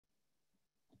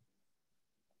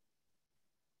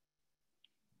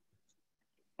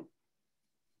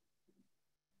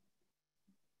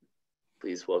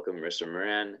please welcome Marissa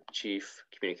Moran, Chief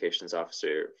Communications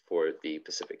Officer for the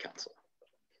Pacific Council.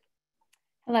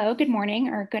 Hello, good morning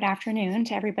or good afternoon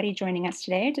to everybody joining us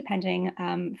today, depending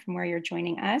from where you're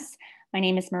joining us. My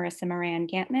name is Marissa Moran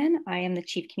Gantman. I am the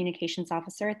Chief Communications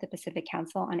Officer at the Pacific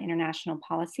Council on International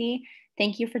Policy.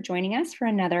 Thank you for joining us for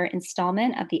another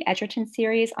installment of the Edgerton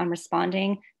Series on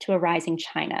responding to a rising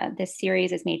China. This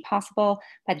series is made possible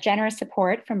by the generous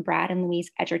support from Brad and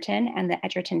Louise Edgerton and the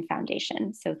Edgerton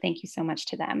Foundation. So thank you so much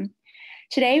to them.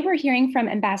 Today, we're hearing from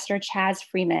Ambassador Chaz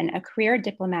Freeman, a career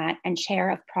diplomat and chair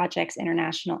of Projects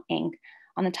International, Inc.,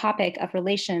 on the topic of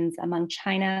relations among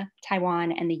China,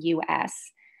 Taiwan, and the US.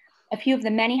 A few of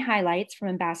the many highlights from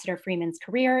Ambassador Freeman's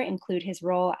career include his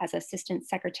role as Assistant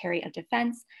Secretary of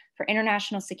Defense for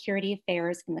International Security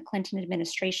Affairs in the Clinton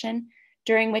administration,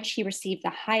 during which he received the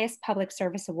highest public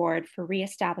service award for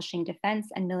reestablishing defense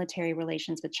and military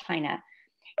relations with China.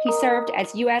 He served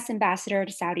as US Ambassador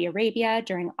to Saudi Arabia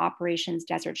during Operations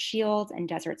Desert Shield and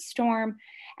Desert Storm,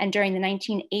 and during the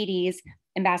 1980s,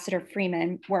 Ambassador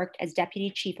Freeman worked as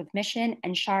Deputy Chief of Mission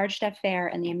and Chargé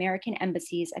d'Affaires in the American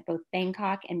embassies at both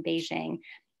Bangkok and Beijing.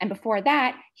 And before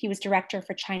that, he was Director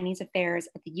for Chinese Affairs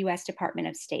at the US Department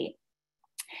of State.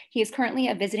 He is currently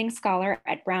a visiting scholar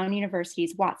at Brown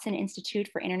University's Watson Institute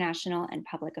for International and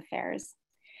Public Affairs.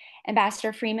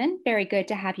 Ambassador Freeman, very good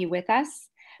to have you with us.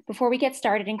 Before we get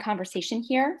started in conversation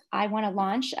here, I want to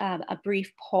launch a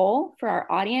brief poll for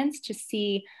our audience to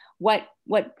see what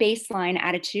baseline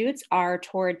attitudes are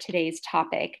toward today's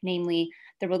topic, namely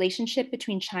the relationship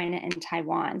between China and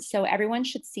Taiwan. So everyone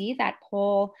should see that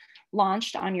poll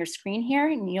launched on your screen here,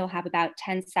 and you'll have about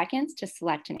 10 seconds to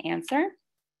select an answer.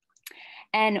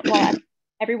 And while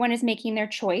everyone is making their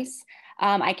choice,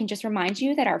 I can just remind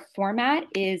you that our format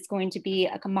is going to be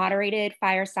a moderated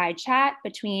fireside chat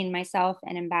between myself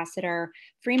and Ambassador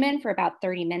Freeman for about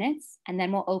 30 minutes, and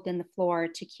then we'll open the floor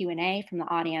to Q&A from the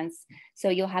audience. So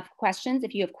you'll have questions.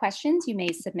 If you have questions, you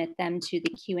may submit them to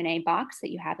the Q&A box that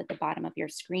you have at the bottom of your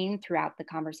screen throughout the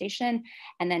conversation.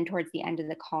 And then towards the end of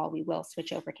the call, we will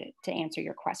switch over to answer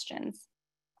your questions.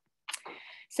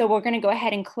 So we're going to go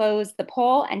ahead and close the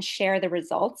poll and share the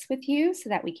results with you so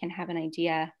that we can have an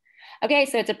idea. Okay,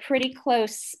 so it's a pretty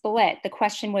close split. The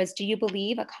question was, do you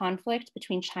believe a conflict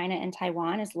between China and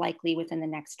Taiwan is likely within the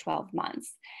next 12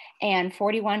 months? And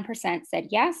 41% said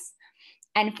yes,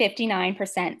 and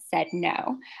 59% said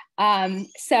no.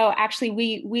 So actually,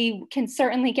 we can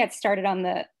certainly get started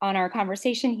on our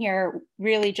conversation here,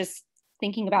 really just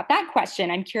thinking about that question.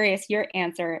 I'm curious your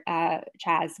answer,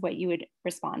 Chaz, what you would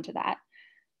respond to that.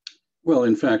 Well,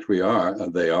 in fact,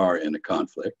 they are in a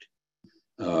conflict.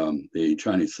 The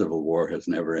Chinese Civil War has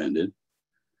never ended.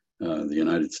 The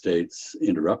United States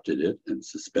interrupted it and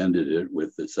suspended it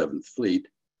with the 7th Fleet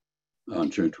on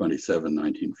June 27,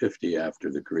 1950,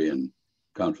 after the Korean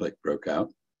conflict broke out,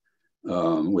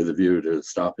 with a view to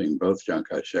stopping both Chiang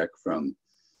Kai-shek from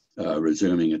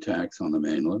resuming attacks on the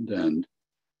mainland and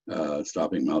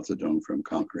stopping Mao Zedong from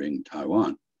conquering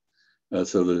Taiwan.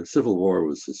 So the Civil War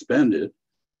was suspended.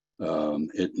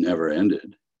 It never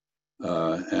ended.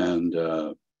 And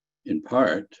in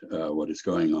part, what is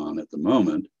going on at the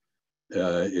moment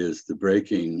is the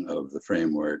breaking of the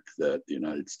framework that the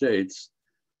United States,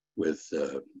 with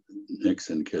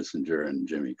Nixon, Kissinger, and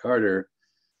Jimmy Carter,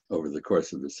 over the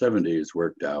course of the 70s,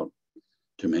 worked out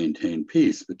to maintain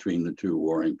peace between the two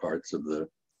warring parts of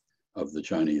the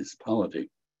Chinese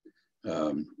polity.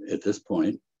 At this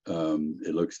point,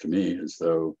 it looks to me as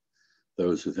though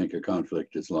those who think a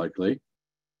conflict is likely,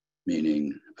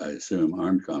 meaning, I assume,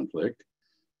 armed conflict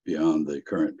beyond the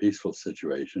current peaceful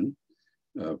situation,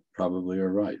 probably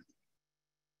are right.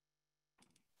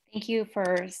 Thank you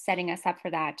for setting us up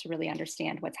for that, to really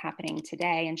understand what's happening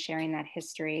today and sharing that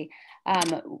history.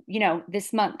 You know,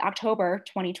 this month, October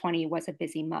 2020, was a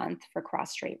busy month for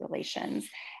cross-strait relations.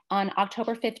 On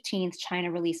October 15th, China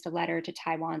released a letter to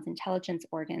Taiwan's intelligence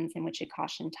organs in which it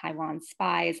cautioned Taiwan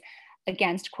spies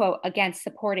against, quote, against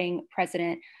supporting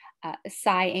President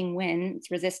Tsai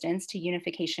Ing-wen's resistance to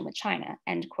unification with China,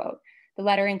 end quote. The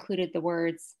letter included the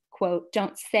words, quote,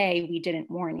 "Don't say we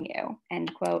didn't warn you,"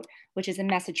 end quote, which is a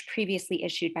message previously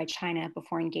issued by China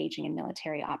before engaging in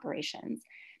military operations.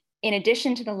 In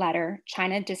addition to the letter,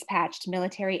 China dispatched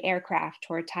military aircraft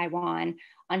toward Taiwan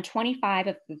on 25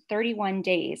 of the 31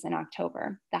 days in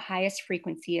October, the highest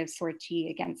frequency of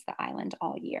sortie against the island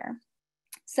all year.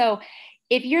 So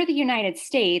if you're the United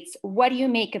States, what do you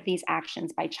make of these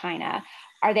actions by China?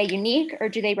 Are they unique, or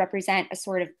do they represent a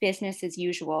sort of business as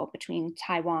usual between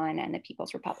Taiwan and the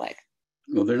People's Republic?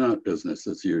 Well, they're not business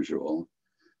as usual.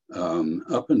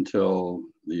 Up until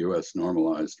the US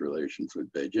normalized relations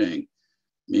with Beijing,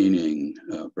 meaning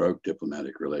broke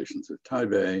diplomatic relations with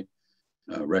Taipei,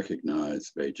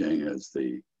 recognized Beijing as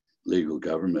the legal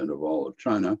government of all of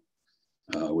China,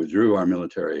 withdrew our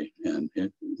military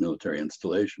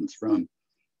installations from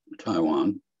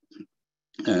Taiwan,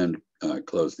 and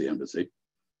closed the embassy,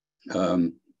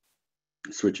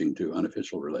 switching to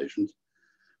unofficial relations.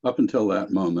 Up until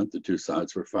that moment, the two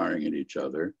sides were firing at each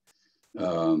other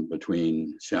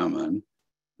between Xiamen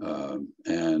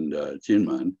and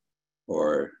Jinmen,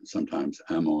 or sometimes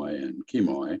Amoy and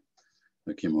Quemoy.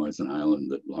 Quemoy is an island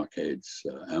that blockades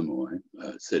Amoy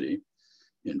city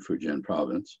in Fujian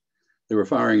province. They were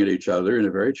firing at each other in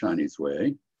a very Chinese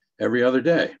way every other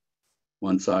day.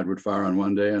 One side would fire on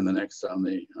one day and the next on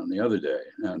the other day.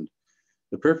 And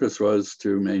the purpose was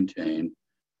to maintain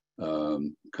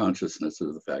consciousness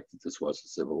of the fact that this was a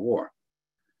civil war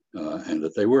and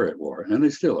that they were at war, and they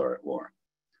still are at war,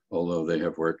 although they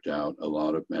have worked out a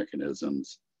lot of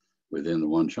mechanisms within the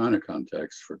one China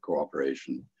context for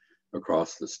cooperation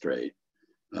across the strait.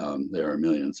 There are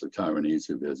millions of Taiwanese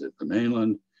who visit the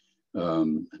mainland.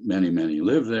 Many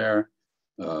live there.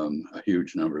 A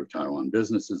huge number of Taiwan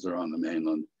businesses are on the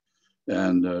mainland,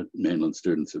 and mainland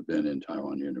students have been in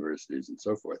Taiwan universities and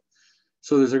so forth.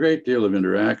 So there's a great deal of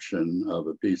interaction of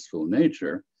a peaceful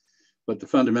nature, but the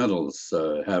fundamentals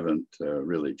haven't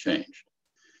really changed.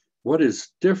 What is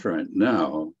different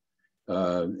now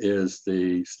is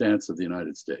the stance of the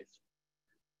United States.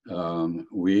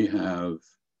 We have,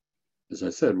 as I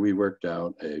said, we worked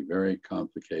out a very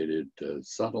complicated,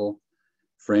 subtle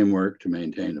framework to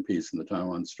maintain the peace in the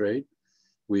Taiwan Strait.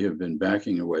 We have been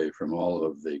backing away from all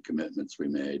of the commitments we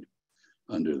made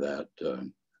under that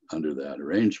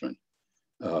arrangement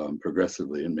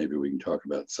progressively, and maybe we can talk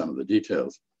about some of the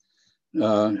details.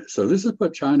 So this has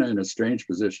put China in a strange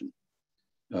position.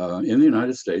 In the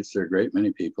United States, there are a great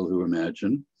many people who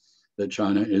imagine that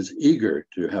China is eager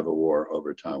to have a war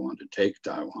over Taiwan, to take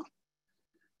Taiwan.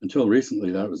 Until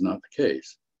recently, that was not the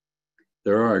case.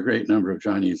 There are a great number of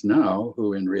Chinese now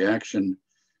who, in reaction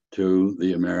to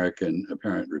the American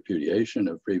apparent repudiation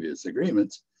of previous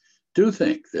agreements, do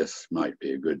think this might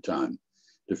be a good time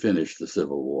to finish the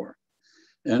civil war.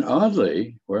 And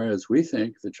oddly, whereas we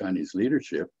think the Chinese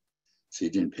leadership, Xi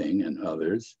Jinping and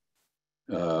others,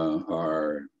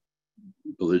 are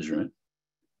belligerent,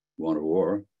 want a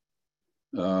war,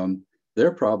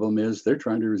 their problem is they're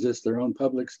trying to resist their own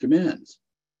public's demands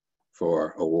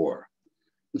for a war.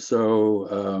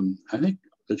 So I think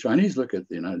the Chinese look at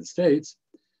the United States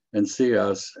and see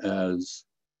us as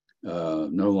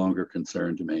no longer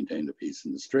concerned to maintain the peace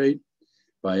in the strait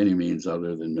by any means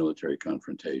other than military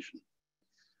confrontation.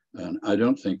 And I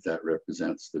don't think that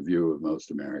represents the view of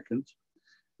most Americans.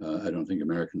 I don't think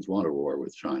Americans want a war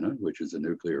with China, which is a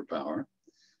nuclear power.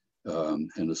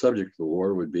 And the subject of the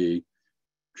war would be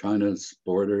China's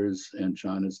borders and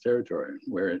China's territory,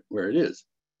 where it is.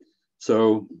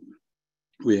 So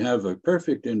we have a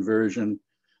perfect inversion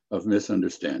of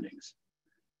misunderstandings.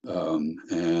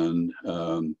 On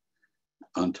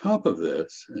top of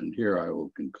this, and here I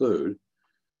will conclude,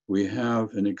 we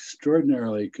have an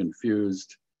extraordinarily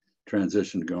confused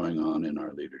transition going on in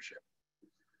our leadership,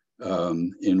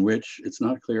 in which it's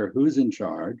not clear who's in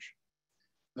charge.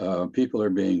 People are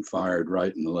being fired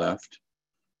right and left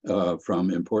from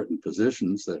important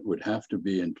positions that would have to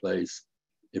be in place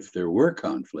if there were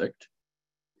conflict.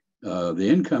 The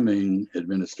incoming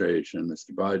administration,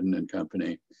 Mr. Biden and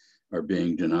company, are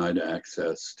being denied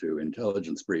access to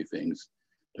intelligence briefings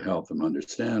to help them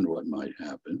understand what might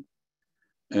happen.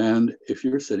 And if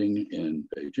you're sitting in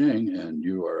Beijing and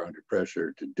you are under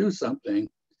pressure to do something,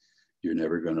 you're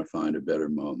never going to find a better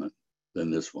moment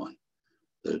than this one,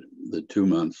 the 2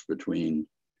 months between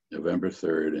November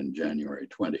 3rd and January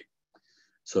 20.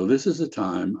 So this is a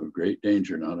time of great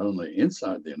danger, not only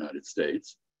inside the United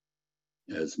States,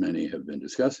 as many have been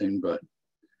discussing, but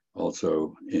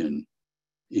also in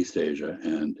East Asia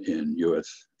and in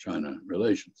US-China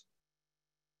relations.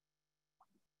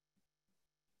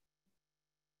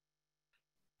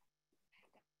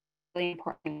 Really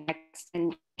important.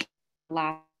 And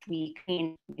last week,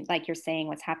 like you're saying,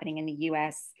 what's happening in the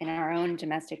US in our own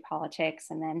domestic politics,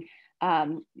 and then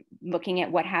looking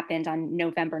at what happened on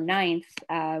November 9th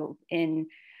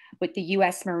with the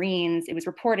US Marines. It was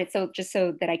reported, so just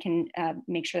so that I can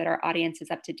make sure that our audience is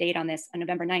up to date on this, on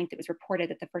November 9th, it was reported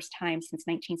that the first time since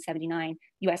 1979,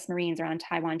 US Marines are on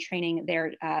Taiwan training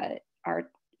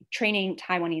are training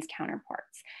Taiwanese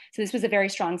counterparts. So this was a very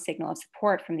strong signal of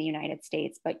support from the United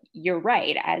States, but you're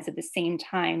right, as at the same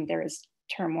time, there is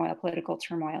turmoil, political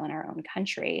turmoil in our own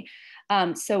country.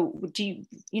 So do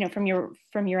you, from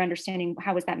your understanding,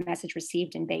 how was that message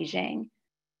received in Beijing?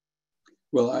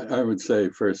 Well, I would say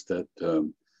first that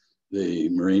the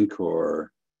Marine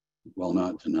Corps, while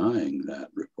not denying that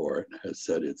report, has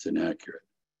said it's inaccurate.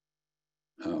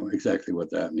 Exactly what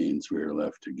that means, we're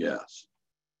left to guess.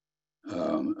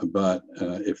 But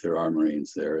if there are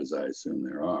Marines there, as I assume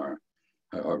there are,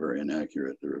 however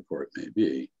inaccurate the report may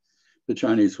be, the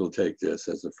Chinese will take this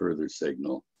as a further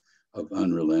signal of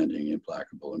unrelenting,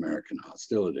 implacable American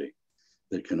hostility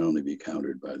that can only be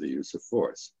countered by the use of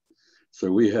force.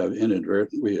 So we have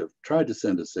tried to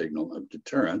send a signal of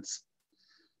deterrence,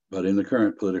 but in the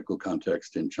current political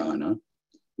context in China,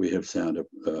 we have sent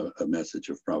a message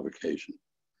of provocation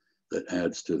that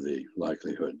adds to the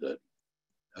likelihood that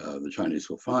the Chinese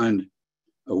will find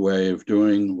a way of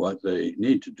doing what they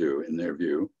need to do in their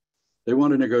view. They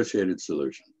want a negotiated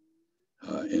solution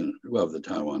of the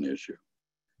Taiwan issue.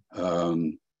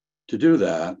 To do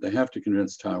that, they have to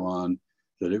convince Taiwan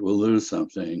that it will lose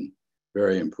something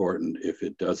very important if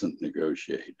it doesn't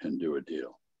negotiate and do a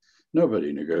deal.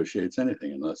 Nobody negotiates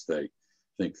anything unless they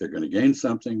think they're going to gain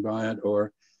something by it,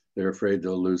 or they're afraid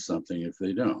they'll lose something if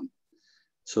they don't.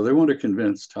 So they want to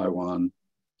convince Taiwan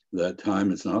that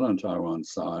time is not on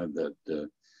Taiwan's side, that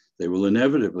they will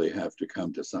inevitably have to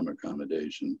come to some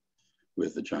accommodation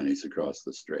with the Chinese across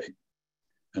the strait.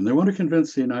 And they want to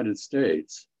convince the United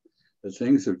States that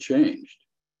things have changed,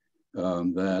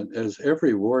 that as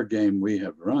every war game we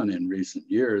have run in recent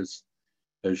years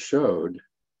has showed,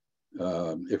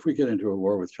 if we get into a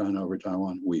war with China over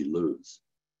Taiwan, we lose.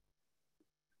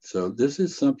 So this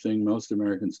is something most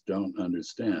Americans don't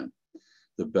understand.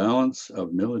 The balance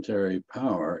of military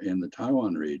power in the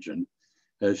Taiwan region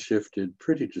has shifted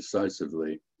pretty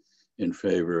decisively in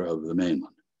favor of the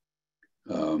mainland.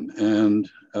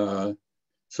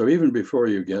 So even before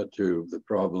you get to the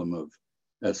problem of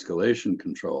escalation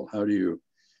control, how do you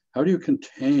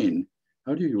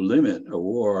limit a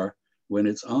war when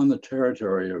it's on the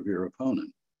territory of your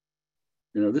opponent?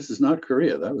 You know, this is not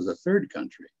Korea. That was a third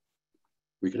country.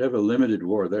 We could have a limited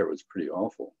war there. It was pretty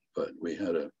awful, but we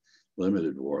had a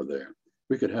limited war there.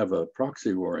 We could have a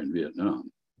proxy war in Vietnam,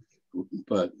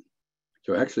 but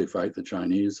to actually fight the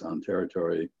Chinese on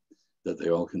territory that they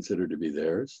all consider to be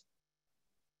theirs,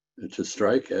 to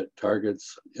strike at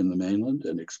targets in the mainland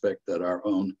and expect that our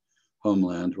own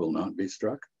homeland will not be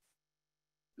struck,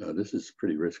 this is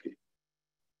pretty risky.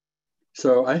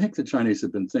 So I think the Chinese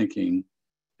have been thinking,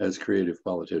 as creative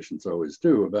politicians always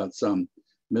do, about some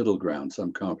middle ground,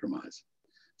 some compromise,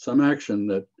 some action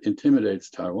that intimidates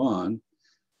Taiwan,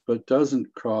 but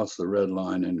doesn't cross the red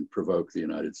line and provoke the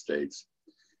United States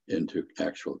into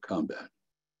actual combat.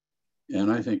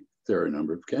 And I think there are a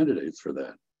number of candidates for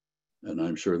that. And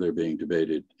I'm sure they're being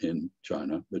debated in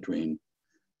China between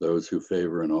those who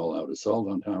favor an all-out assault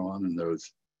on Taiwan and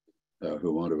those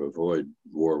who want to avoid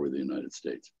war with the United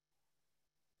States.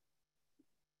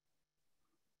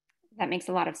 That makes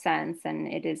a lot of sense, and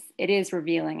it is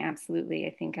revealing, absolutely,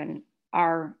 I think, on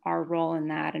our role in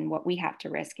that and what we have to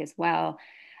risk as well.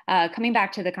 Coming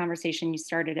back to the conversation you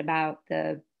started about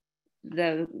the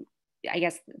I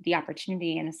guess the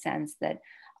opportunity, in a sense, that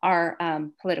our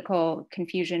political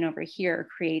confusion over here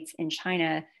creates in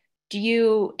China. Do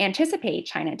you anticipate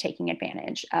China taking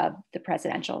advantage of the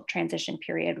presidential transition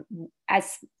period,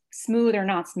 as smooth or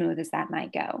not smooth as that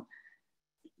might go?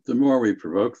 The more we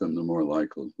provoke them, the more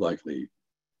likely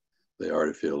they are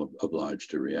to feel obliged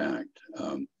to react.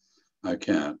 I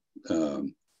can't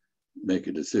make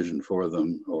a decision for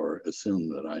them or assume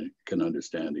that I can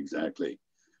understand exactly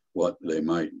what they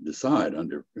might decide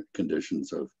under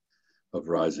conditions of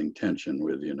rising tension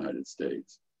with the United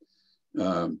States.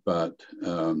 But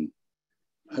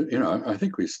I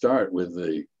think we start with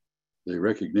the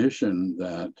recognition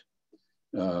that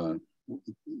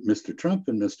Mr. Trump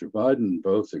and Mr. Biden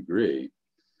both agree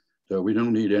that we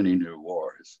don't need any new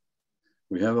wars.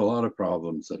 We have a lot of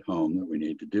problems at home that we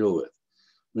need to deal with.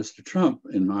 Mr. Trump,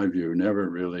 in my view, never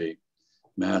really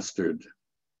mastered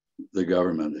the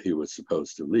government he was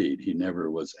supposed to lead. He never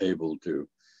was able to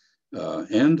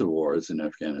end the wars in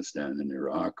Afghanistan and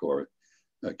Iraq, or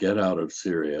get out of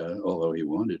Syria, although he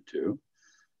wanted to,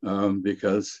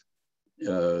 because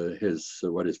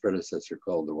what his predecessor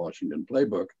called the Washington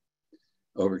Playbook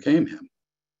overcame him.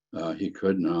 He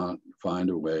could not find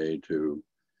a way to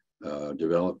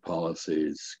develop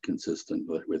policies consistent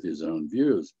with his own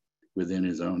views within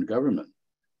his own government.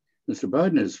 Mr.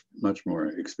 Biden is much more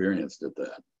experienced at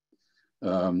that.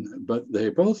 But they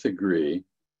both agree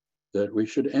that we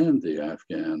should end the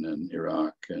Afghan and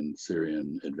Iraq and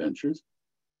Syrian adventures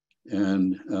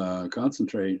and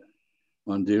concentrate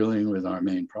on dealing with our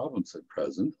main problems at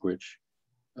present, which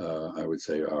I would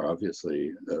say are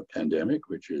obviously a pandemic,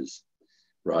 which is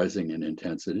rising in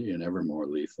intensity and ever more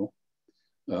lethal,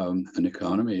 an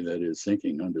economy that is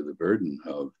sinking under the burden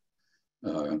of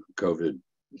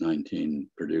COVID-19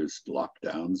 produced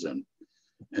lockdowns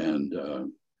and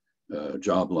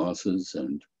job losses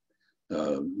and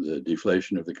the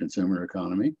deflation of the consumer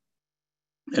economy.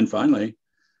 And finally,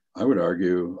 I would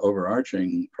argue,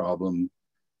 overarching problem,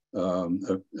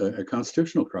 a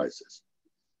constitutional crisis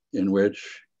in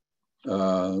which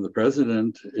the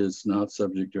president is not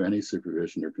subject to any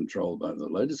supervision or control by the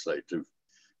legislative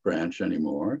branch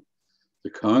anymore. The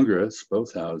Congress,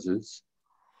 both houses,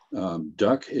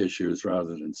 duck issues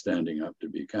rather than standing up to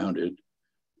be counted.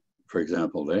 For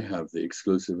example, they have the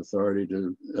exclusive authority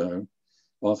to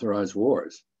authorize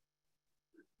wars,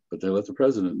 but they let the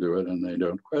president do it and they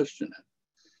don't question it.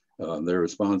 Their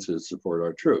response is support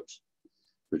our troops,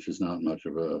 which is not much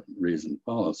of a reasoned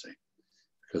policy,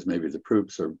 because maybe the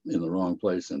troops are in the wrong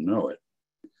place and know it.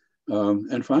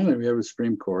 And finally, we have a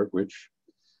Supreme Court, which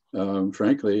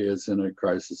frankly is in a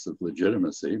crisis of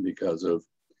legitimacy because of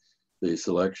the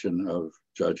selection of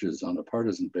judges on a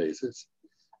partisan basis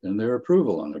and their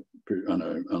approval on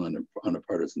a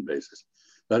partisan basis.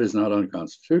 That is not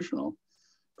unconstitutional,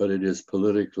 but it is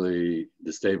politically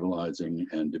destabilizing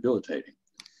and debilitating.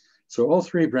 So all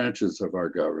three branches of our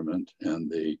government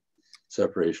and the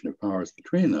separation of powers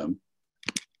between them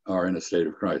are in a state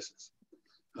of crisis.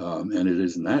 And it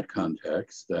is in that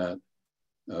context that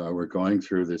we're going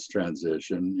through this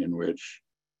transition in which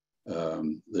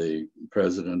the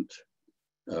president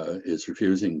is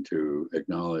refusing to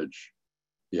acknowledge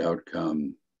the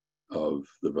outcome of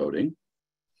the voting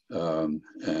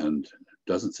and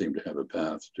doesn't seem to have a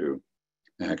path to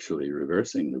actually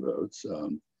reversing the votes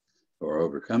or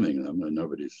overcoming them, and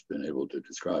nobody's been able to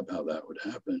describe how that would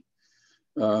happen.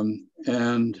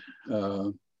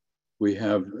 We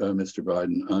have Mr.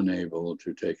 Biden unable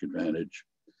to take advantage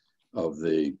of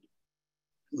the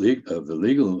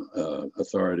legal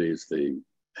authorities, the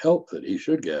help that he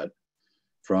should get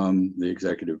from the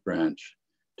executive branch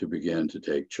to begin to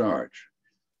take charge.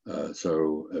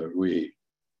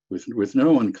 With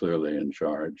no one clearly in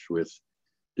charge, with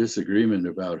disagreement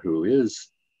about who is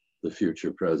the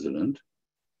future president,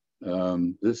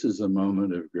 this is a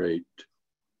moment of great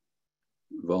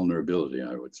vulnerability,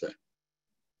 I would say.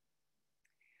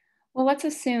 Well, let's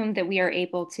assume that we are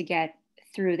able to get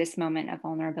through this moment of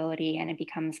vulnerability and it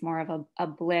becomes more of a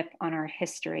blip on our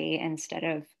history instead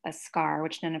of a scar,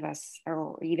 which none of us,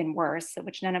 or even worse,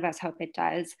 which none of us hope it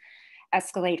does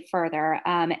escalate further,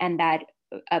 and that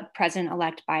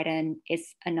President-elect Biden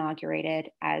is inaugurated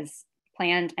as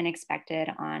planned and expected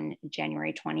on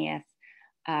January 20th,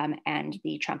 and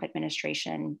the Trump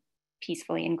administration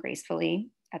peacefully and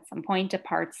gracefully at some point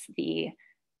departs the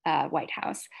White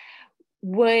House.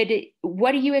 What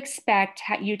do you expect?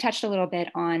 You touched a little bit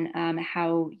on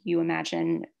how you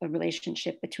imagine a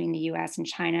relationship between the US and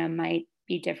China might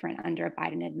be different under a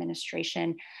Biden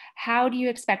administration. How do you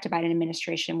expect a Biden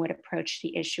administration would approach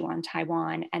the issue on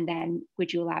Taiwan? And then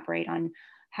would you elaborate on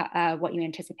how, what you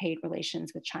anticipate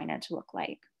relations with China to look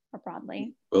like more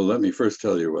broadly? Well, let me first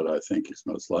tell you what I think is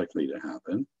most likely to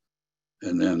happen.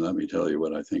 And then let me tell you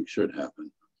what I think should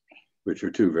happen, which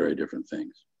are two very different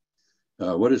things.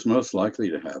 What is most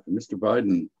likely to happen? Mr.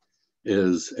 Biden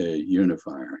is a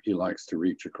unifier. He likes to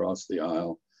reach across the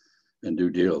aisle and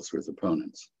do deals with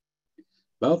opponents.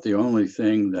 About the only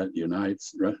thing that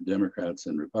unites Democrats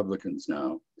and Republicans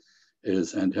now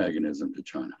is antagonism to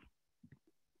China.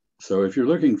 So if you're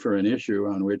looking for an issue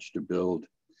on which to build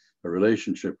a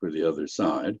relationship with the other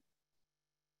side,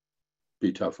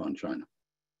 be tough on China.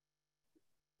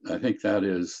 I think that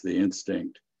is the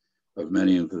instinct of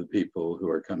many of the people who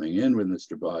are coming in with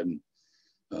Mr. Biden.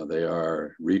 They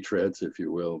are retreads, if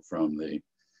you will, from the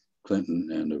Clinton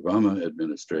and Obama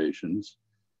administrations,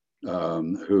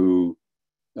 who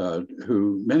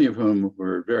many of whom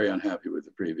were very unhappy with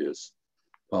the previous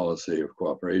policy of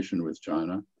cooperation with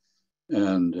China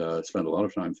and spent a lot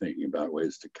of time thinking about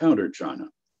ways to counter China.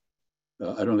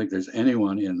 I don't think there's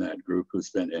anyone in that group who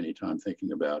spent any time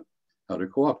thinking about how to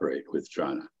cooperate with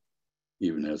China,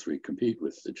 even as we compete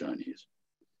with the Chinese.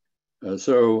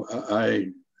 So I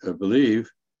believe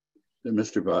that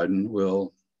Mr. Biden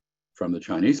will, from the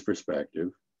Chinese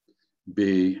perspective,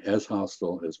 be as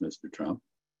hostile as Mr. Trump,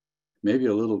 maybe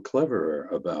a little cleverer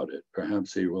about it.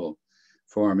 Perhaps he will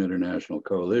form international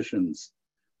coalitions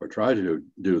or try to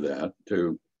do that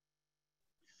to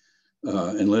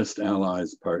enlist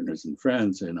allies, partners, and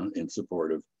friends in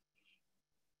support of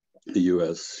the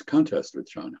US contest with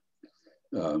China.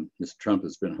 Mr. Trump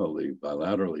has been wholly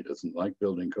bilateral. He doesn't like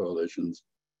building coalitions,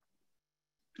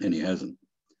 and he hasn't.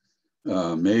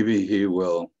 Maybe he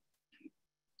will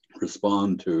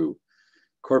respond to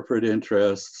corporate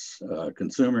interests,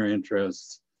 consumer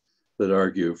interests that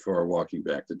argue for walking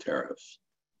back the tariffs,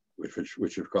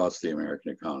 which have cost the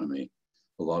American economy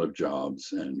a lot of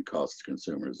jobs and cost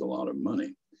consumers a lot of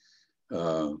money.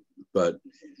 But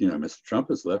Mr. Trump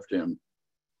has left him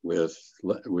with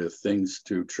things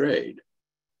to trade,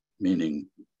 meaning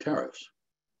tariffs,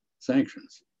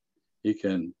 sanctions. He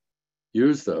can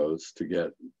use those to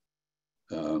get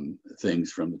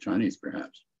things from the Chinese,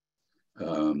 perhaps.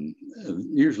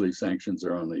 Usually sanctions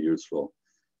are only useful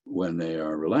when they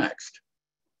are relaxed.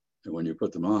 And when you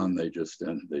put them on, they just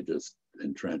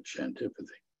entrench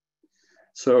antipathy.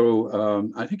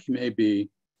 So I think he may be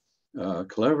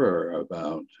clever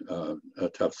about a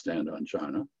tough stand on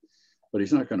China, but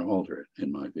he's not going to alter it,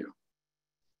 in my view.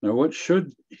 Now, what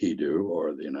should he do,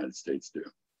 or the United States do?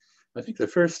 I think the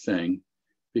first thing,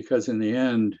 because in the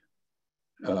end,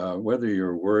 whether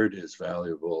your word is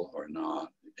valuable or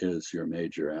not is your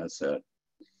major asset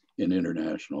in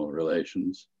international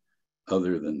relations,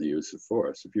 other than the use of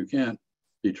force. If you can't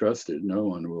be trusted, no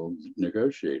one will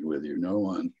negotiate with you. No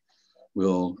one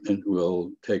will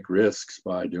take risks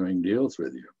by doing deals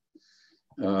with you.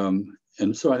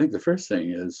 And so I think the first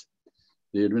thing is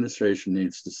the administration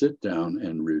needs to sit down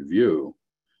and review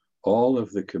all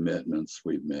of the commitments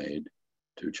we've made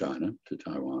to China, to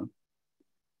Taiwan,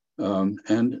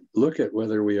 and look at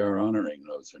whether we are honoring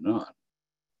those or not.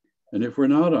 And if we're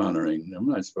not honoring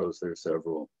them, I suppose there are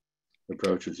several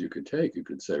approaches you could take. You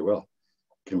could say, well,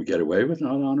 can we get away with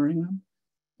not honoring them?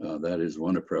 That is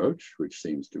one approach, which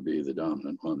seems to be the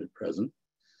dominant one at present.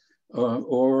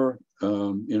 Or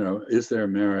is there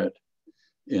merit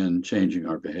in changing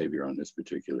our behavior on this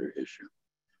particular issue,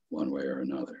 one way or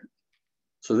another?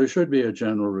 So there should be a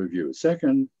general review.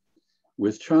 Second,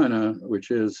 with China,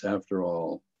 which is, after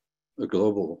all, a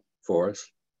global force,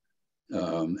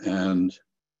 and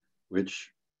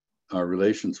which our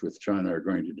relations with China are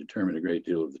going to determine a great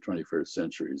deal of the 21st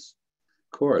century's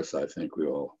course, I think we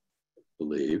all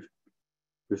believe.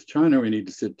 With China, we need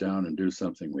to sit down and do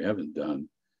something we haven't done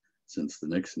since the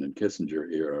Nixon and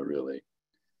Kissinger era, really.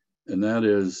 And that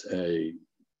is a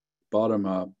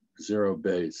bottom-up,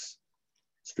 zero-base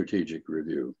strategic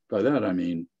review. By that, I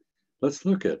mean, let's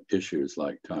look at issues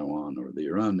like Taiwan or the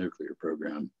Iran nuclear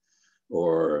program,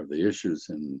 or the issues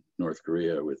in North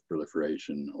Korea with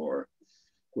proliferation, or,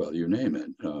 well, you name it,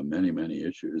 many, many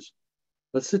issues.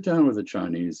 Let's sit down with the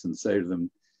Chinese and say to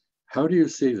them, how do you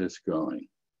see this going?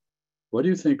 What do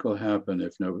you think will happen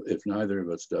if neither of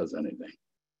us does anything?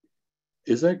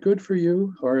 Is that good for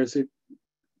you, or is it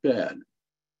bad?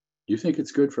 Do you think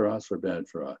it's good for us or bad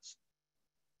for us?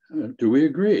 Do we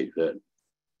agree that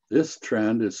this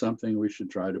trend is something we should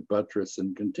try to buttress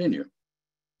and continue?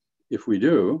 If we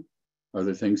do, are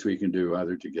there things we can do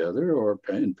either together or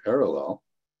in parallel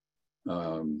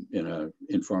in an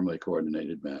informally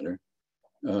coordinated manner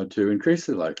to increase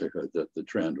the likelihood that the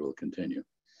trend will continue?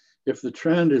 If the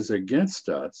trend is against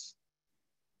us,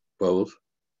 both,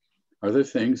 are there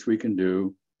things we can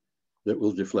do that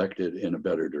will deflect it in a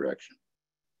better direction?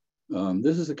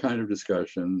 This is the kind of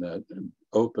discussion that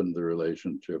opened the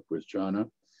relationship with China.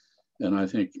 And I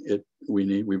think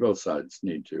we both sides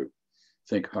need to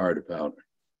think hard about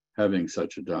having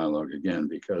such a dialogue again,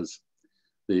 because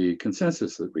the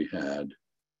consensus that we had,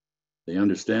 the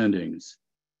understandings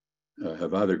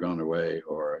have either gone away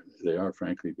or they are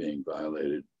frankly being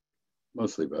violated,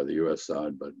 mostly by the US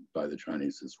side, but by the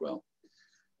Chinese as well.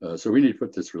 So we need to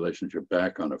put this relationship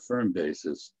back on a firm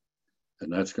basis,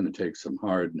 and that's going to take some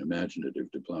hard and imaginative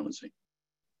diplomacy.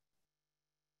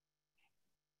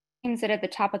 Things that at the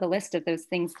top of the list of those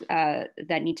things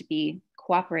that need to be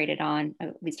cooperated on,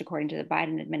 at least according to the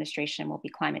Biden administration, will be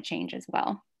climate change as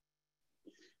well.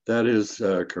 That is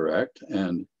correct.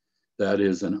 And that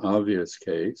is an obvious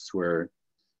case where,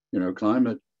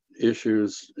 climate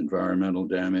issues, environmental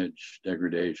damage,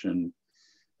 degradation,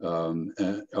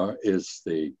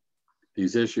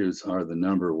 these issues are the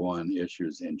 #1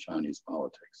 issues in Chinese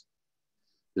politics.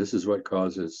 This is what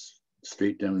causes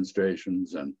street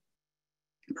demonstrations and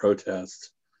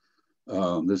protests.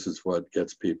 This is what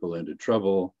gets people into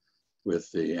trouble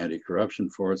with the anti-corruption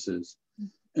forces.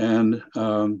 And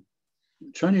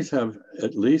Chinese have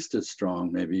at least as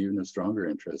strong, maybe even a stronger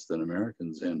interest than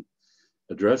Americans in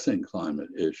addressing climate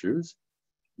issues.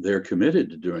 They're committed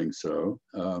to doing so.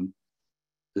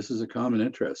 This is a common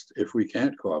interest. If we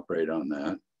can't cooperate on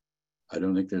that, I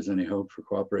don't think there's any hope for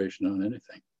cooperation on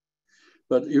anything.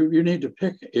 But you need to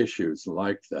pick issues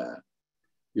like that.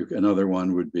 Another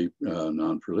one would be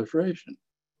non-proliferation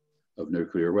of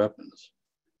nuclear weapons.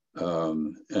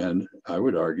 And I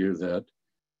would argue that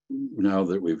now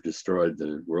that we've destroyed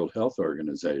the World Health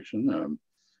Organization,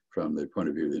 from the point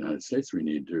of view of the United States, we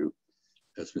need to,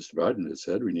 as Mr. Biden has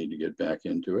said, we need to get back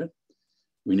into it.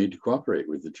 We need to cooperate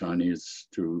with the Chinese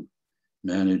to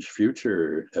manage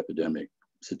future epidemic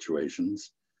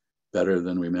situations better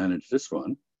than we managed this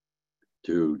one,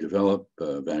 to develop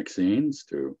vaccines,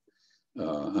 to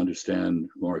understand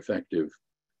more effective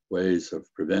ways of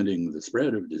preventing the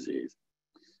spread of disease.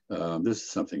 This is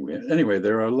something anyway,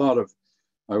 there are a lot of,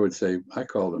 I would say, I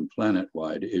call them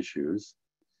planet-wide issues,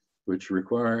 which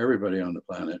require everybody on the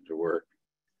planet to work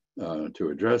to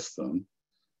address them,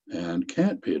 and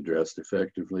can't be addressed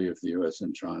effectively if the US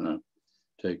and China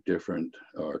take different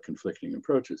or conflicting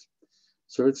approaches.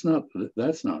 So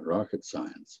that's not rocket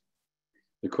science.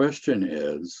 The question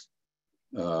is,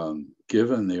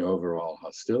 given the overall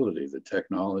hostility, the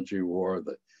technology war,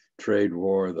 the trade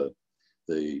war, the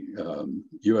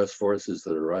US forces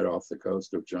that are right off the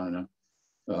coast of China,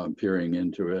 peering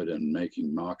into it and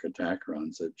making mock attack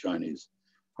runs at Chinese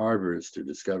harbors to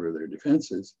discover their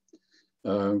defenses.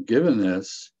 Given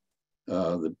this,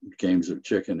 the games of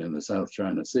chicken in the South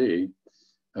China Sea,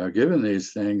 given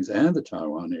these things and the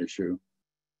Taiwan issue,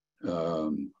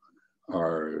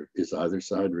 is either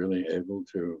side really able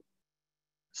to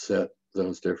set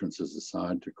those differences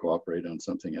aside to cooperate on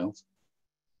something else?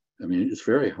 I mean, it's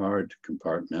very hard to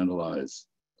compartmentalize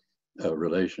a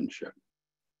relationship.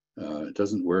 It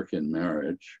doesn't work in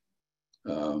marriage.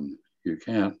 You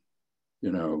can't,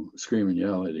 scream and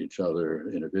yell at each other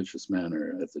in a vicious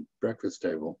manner at the breakfast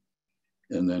table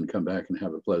and then come back and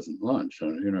have a pleasant lunch.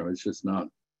 It's just not,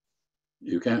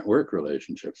 you can't work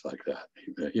relationships like that.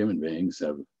 Human beings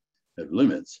have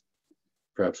limits.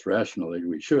 Perhaps rationally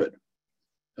we should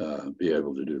be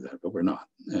able to do that, but we're not.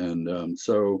 And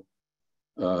so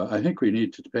I think we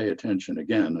need to pay attention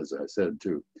again, as I said,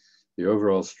 to the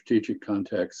overall strategic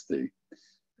context, the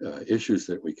issues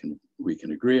that we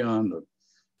can agree on, the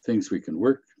things we can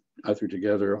work either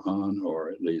together on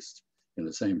or at least in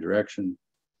the same direction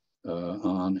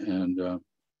on, and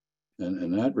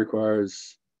that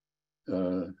requires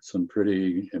some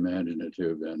pretty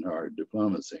imaginative and hard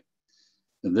diplomacy.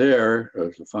 And there,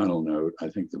 as a final note, I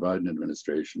think the Biden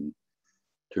administration,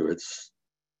 to its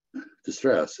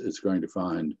distress, is going to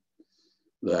find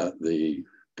that the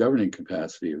governing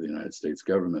capacity of the United States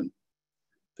government,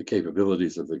 the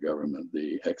capabilities of the government,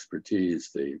 the expertise,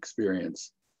 the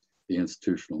experience, the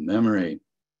institutional memory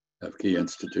of key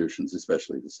institutions,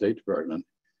 especially the State Department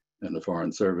and the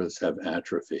Foreign Service, have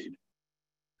atrophied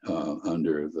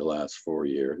under the last 4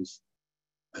 years.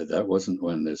 That wasn't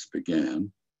when this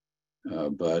began,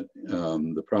 but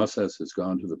the process has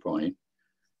gone to the point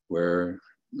where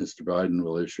Mr. Biden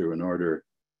will issue an order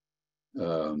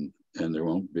and there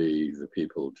won't be the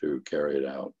people to carry it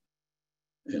out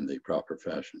in the proper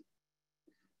fashion.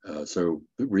 So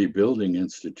rebuilding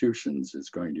institutions is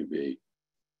going to be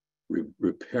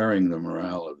repairing the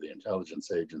morale of the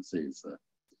intelligence agencies, the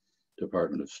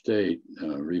Department of State,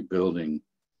 rebuilding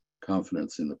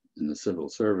confidence in the civil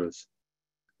service.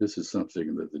 This is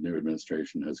something that the new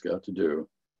administration has got to do,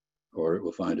 or it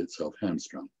will find itself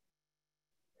hamstrung.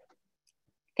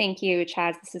 Thank you,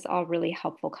 Chaz. This is all really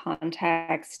helpful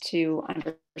context to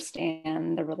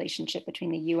understand the relationship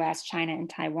between the US, China, and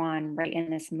Taiwan right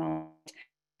in this moment.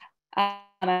 I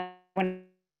want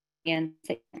to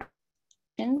answer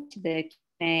to the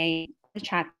Q&A, the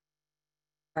chat,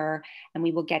 and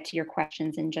we will get to your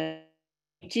questions in just.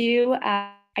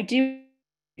 I do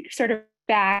sort of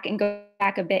go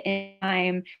back a bit in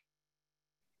time. I'm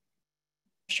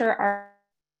sure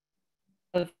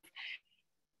about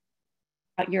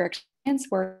your experience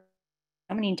were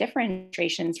so many different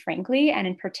administrations, frankly, and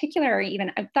in particular,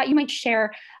 even I thought you might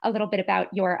share a little bit about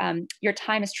your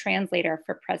time as translator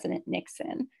for President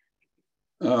Nixon.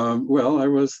 Well, I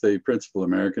was the principal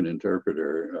American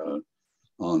interpreter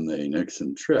on the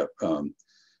Nixon trip.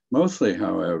 Mostly,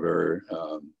 however,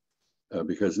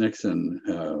 because Nixon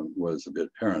was a bit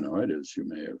paranoid, as you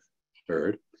may have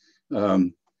heard,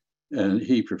 and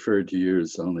he preferred to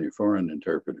use only foreign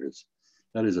interpreters.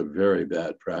 That is a very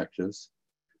bad practice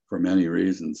for many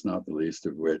reasons, not the least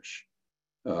of which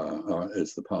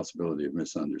is the possibility of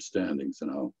misunderstandings.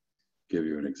 And I'll give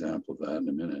you an example of that in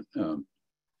a minute.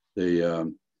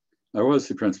 I was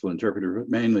the principal interpreter, but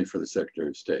mainly for the Secretary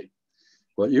of State.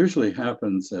 What usually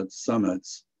happens at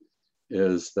summits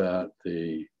is that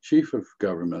the chief of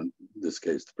government, in this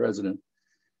case, the president,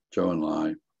 Zhou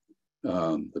Enlai,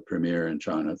 the premier in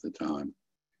China at the time,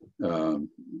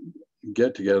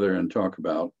 get together and talk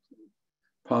about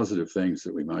positive things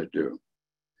that we might do.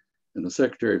 And the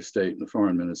Secretary of State and the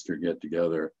foreign minister get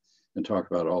together and talk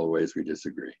about all the ways we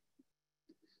disagree.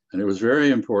 And it was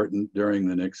very important during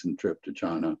the Nixon trip to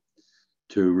China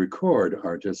to record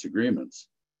our disagreements,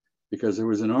 because there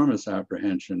was enormous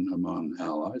apprehension among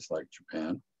allies like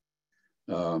Japan,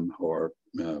 or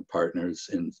partners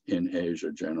in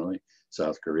Asia generally,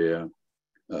 South Korea.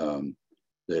 The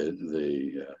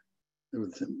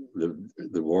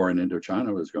war in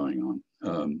Indochina was going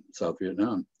on, South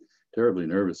Vietnam, terribly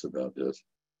nervous about this.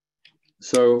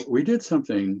 So we did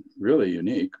something really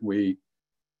unique. We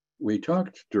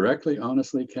talked directly,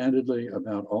 honestly, candidly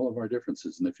about all of our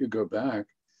differences. And if you go back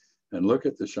and look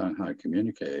at the Shanghai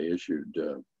Communique issued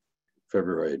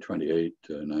February 28,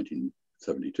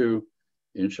 1972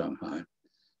 in Shanghai,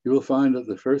 you will find that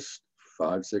the first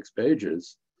 5-6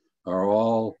 pages are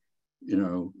all, you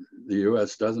know, the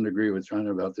US doesn't agree with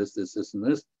China about this, this, this, and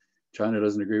this. China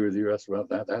doesn't agree with the US about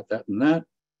that, that, and that.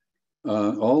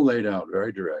 All laid out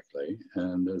very directly.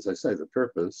 And as I say, the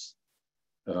purpose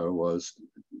was,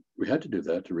 we had to do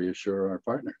that to reassure our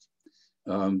partners.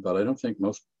 But I don't think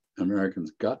most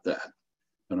Americans got that.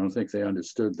 I don't think they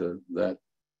understood that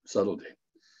subtlety.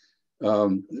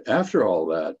 After all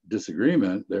that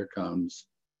disagreement, there comes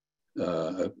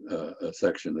a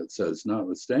section that says,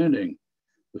 notwithstanding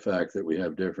the fact that we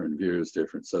have different views,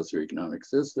 different socioeconomic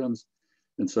systems,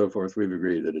 and so forth, we've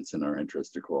agreed that it's in our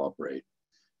interest to cooperate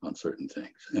on certain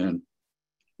things. And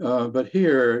but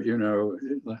here, you know,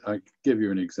 I give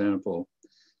you an example,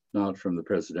 not from the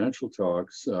presidential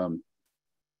talks, although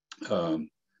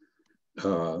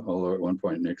at one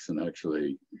point Nixon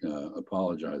actually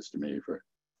apologized to me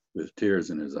with tears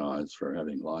in his eyes for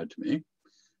having lied to me.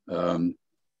 From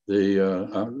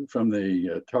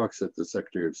the talks at the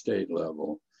Secretary of State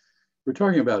level, we're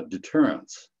talking about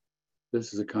deterrence.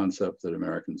 This is a concept that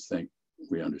Americans think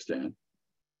we understand.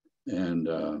 And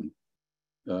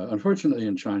unfortunately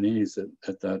in Chinese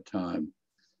at that time,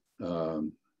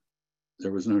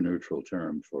 there was no neutral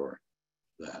term for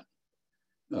that.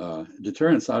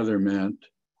 Deterrence either meant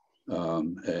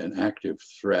an active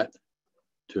threat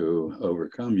to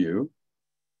overcome you,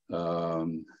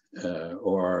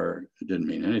 or it didn't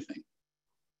mean anything.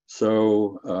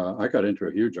 So I got into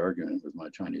a huge argument with my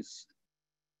Chinese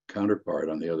counterpart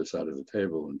on the other side of the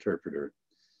table, interpreter,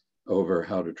 over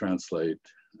how to translate,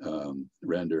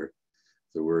 render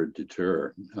the word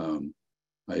deter.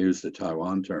 I used the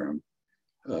Taiwan term,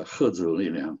 吓阻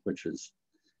力量, which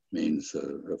means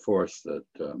a force that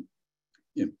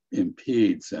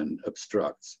impedes and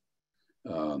obstructs,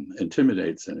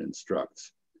 intimidates and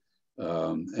instructs.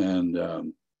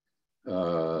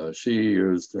 She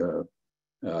used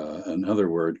another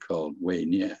word called 伪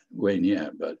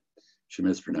念, but she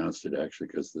mispronounced it actually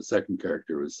because the second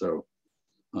character was so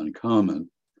uncommon.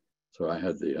 So I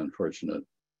had the unfortunate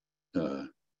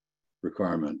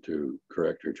requirement to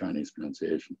correct her Chinese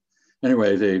pronunciation.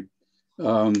 Anyway,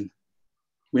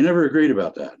 we never agreed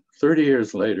about that. 30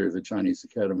 years later, the Chinese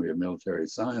Academy of Military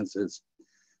Sciences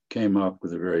came up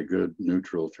with a very good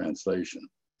neutral translation.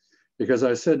 Because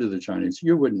I said to the Chinese,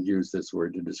 you wouldn't use this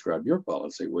word to describe your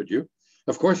policy, would you?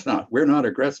 Of course not, we're not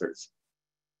aggressors.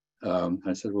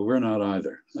 I said, well, we're not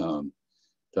either.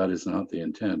 That is not the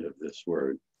intent of this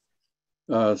word.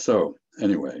 So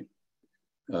anyway,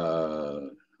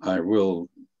 I will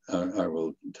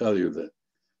tell you that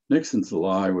Nixon's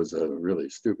lie was a really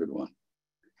stupid one.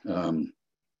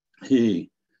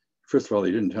 First of all,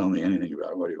 he didn't tell me anything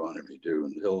about what he wanted me to do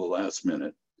until the last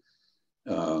minute.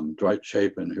 Dwight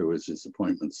Chapin, who was his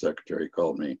appointment secretary,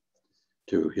 called me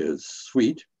to his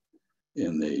suite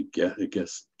in the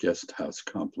guest house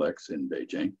complex in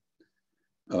Beijing,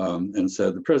 and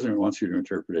said, the president wants you to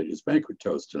interpret his banquet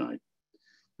toast tonight.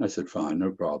 I said, fine,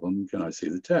 no problem. Can I see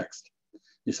the text?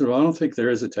 He said, well, I don't think there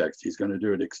is a text. He's going to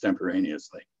do it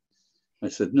extemporaneously. I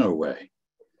said, no way.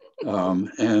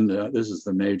 This is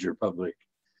the major public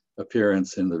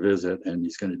appearance in the visit, and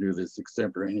he's going to do this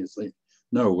extemporaneously.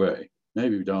 No way.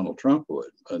 Maybe Donald Trump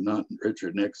would, but not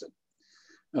Richard Nixon.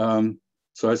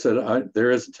 So I said,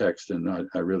 there is a text, and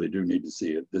I really do need to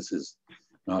see it. This is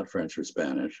not French or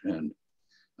Spanish.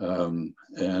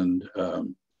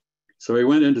 So he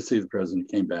went in to see the president,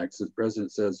 came back, says, the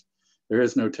president says, there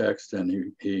is no text,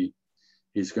 and he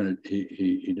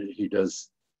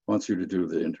wants you to do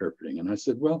the interpreting. And I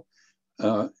said, well,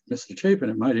 Mr. Chapin,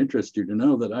 it might interest you to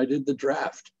know that I did the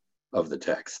draft of the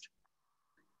text.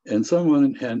 And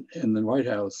someone in the White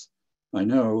House, I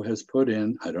know, has put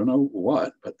in, I don't know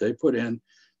what, but they put in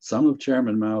some of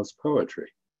Chairman Mao's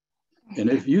poetry.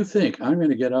 And if you think I'm going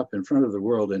to get up in front of the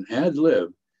world and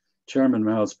ad-lib Chairman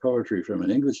Mao's poetry from an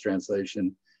English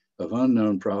translation of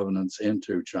unknown provenance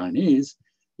into Chinese,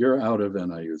 you're out of,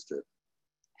 and I used an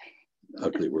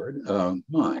ugly word,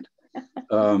 mind.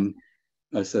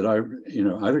 I said,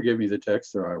 either give me the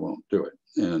text or I won't do it.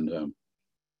 And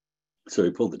so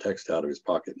he pulled the text out of his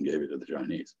pocket and gave it to the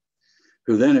Chinese,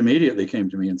 who then immediately came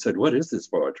to me and said, "What is this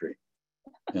poetry?"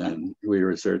 And we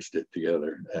researched it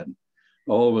together, and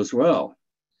all was well.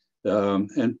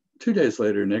 And 2 days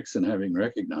later, Nixon, having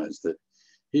recognized that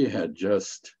he had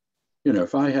just,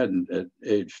 if I hadn't at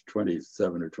age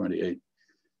 27 or 28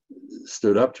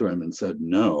 stood up to him and said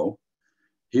no,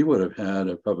 he would have had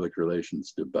a public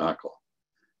relations debacle,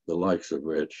 the likes of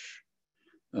which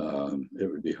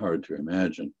it would be hard to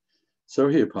imagine. So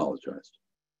he apologized.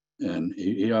 And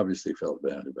he obviously felt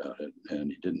bad about it, and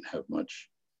he didn't have much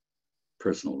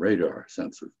personal radar,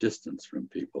 sense of distance from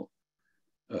people.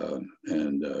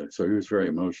 So he was very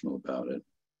emotional about it.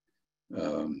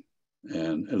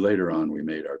 And later on, we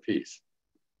made our peace.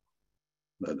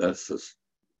 But that's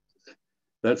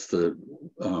the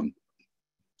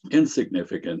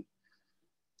insignificant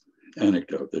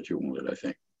anecdote that you wanted, I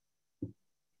think.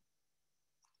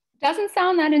 Doesn't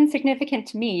sound that insignificant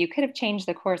to me. You could have changed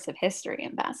the course of history,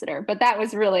 Ambassador, but that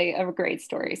was really a great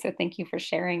story. So thank you for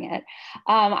sharing it.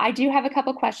 I do have a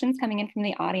couple questions coming in from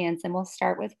the audience, and we'll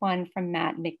start with one from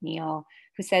Matt McNeil,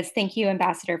 who says, "Thank you,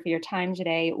 Ambassador, for your time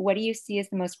today. What do you see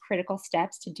as the most critical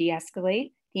steps to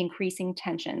de-escalate the increasing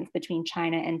tensions between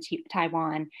China and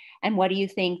Taiwan? And what do you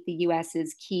think the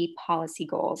US's key policy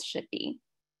goals should be?"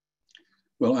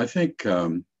 Well, I think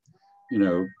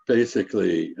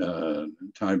basically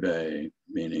Taipei,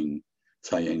 meaning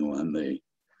Tsai Ing-wen,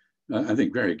 I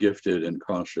think very gifted and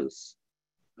cautious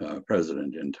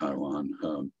president in Taiwan.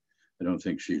 I don't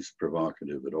think she's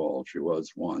provocative at all. She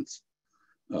was once,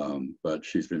 but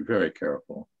she's been very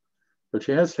careful. But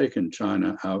she has taken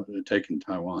Taiwan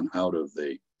out of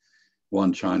the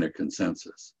one China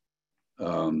consensus.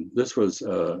 This was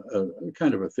a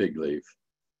kind of a fig leaf.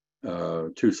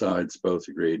 Two sides both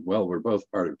agreed, well, we're both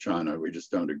part of China, we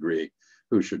just don't agree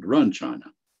who should run China.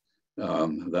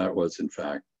 That was, in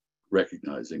fact,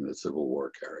 recognizing the Civil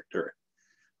War character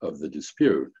of the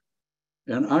dispute.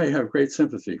 And I have great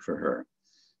sympathy for her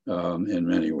in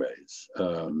many ways.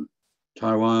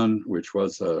 Taiwan, which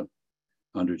was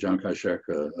under Chiang Kai-shek,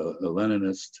 a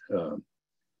Leninist,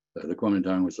 the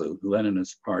Kuomintang was a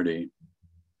Leninist party.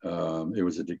 It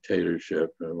was a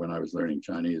dictatorship. When I was learning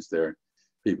Chinese there,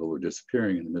 people were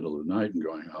disappearing in the middle of the night and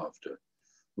going off to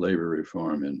labor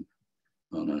reform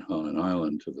on an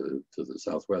island to the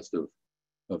southwest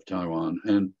of Taiwan.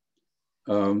 And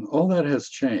all that has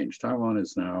changed. Taiwan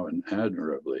is now an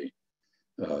admirably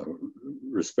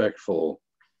respectful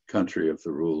country of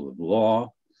the rule of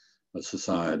law, a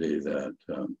society that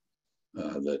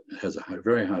has a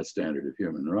very high standard of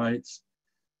human rights.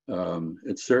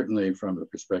 It's certainly, from the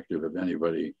perspective of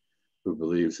anybody who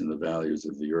believes in the values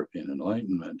of the European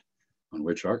Enlightenment on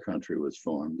which our country was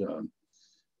formed,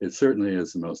 it certainly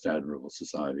is the most admirable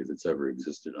society that's ever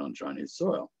existed on Chinese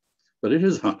soil. But it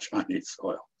is on Chinese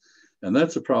soil, and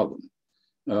that's a problem.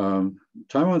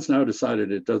 Taiwan's now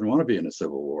decided it doesn't want to be in a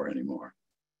civil war anymore.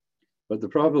 But the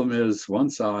problem is one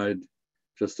side,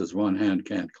 just as one hand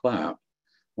can't clap,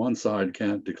 one side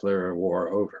can't declare a war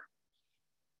over.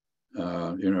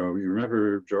 You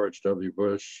remember George W.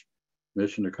 Bush,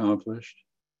 mission accomplished?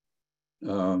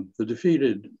 The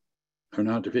defeated are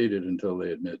not defeated until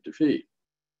they admit defeat.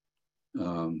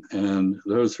 And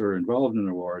those who are involved in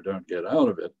a war don't get out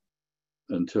of it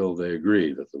until they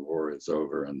agree that the war is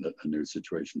over and that a new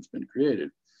situation's been created.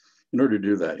 In order to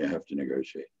do that, you have to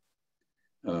negotiate.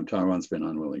 Taiwan's been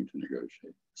unwilling to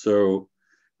negotiate. So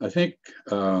I think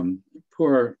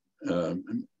poor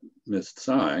Ms.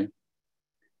 Tsai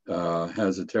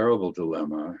has a terrible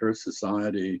dilemma. Her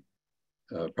society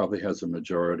probably has a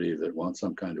majority that wants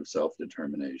some kind of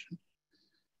self-determination.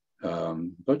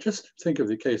 But just think of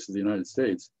the case of the United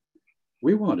States.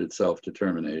 We wanted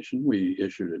self-determination. We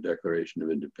issued a Declaration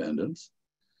of Independence.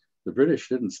 The British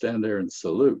didn't stand there and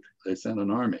salute. They sent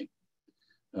an army.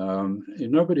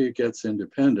 Nobody gets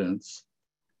independence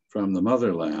from the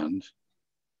motherland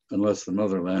unless the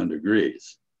motherland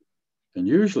agrees. And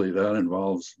usually that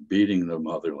involves beating the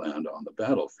motherland on the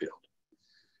battlefield.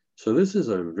 So this is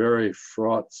a very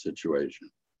fraught situation.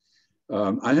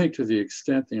 I think to the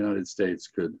extent the United States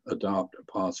could adopt a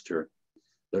posture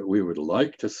that we would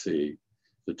like to see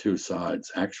the two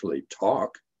sides actually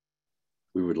talk,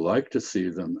 we would like to see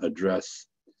them address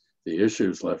the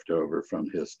issues left over from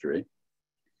history,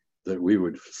 that we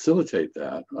would facilitate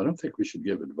that. I don't think we should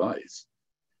give advice.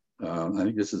 I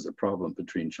think this is a problem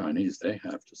between Chinese they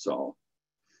have to solve.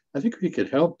 I think we could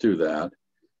help do that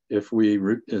if we,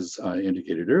 as I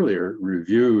indicated earlier,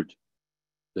 reviewed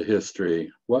the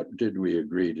history. What did we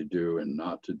agree to do and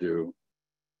not to do?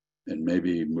 and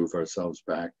maybe move ourselves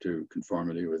back to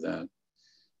conformity with that.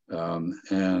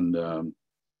 And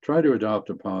try to adopt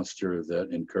a posture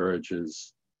that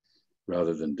encourages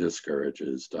rather than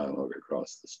discourages dialogue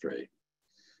across the strait.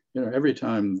 You know, every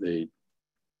time the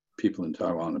people in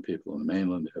Taiwan and people in the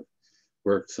mainland have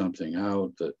worked something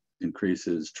out that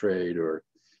increases trade or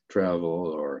travel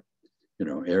or, you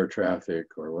know, air traffic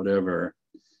or whatever,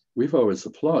 we've always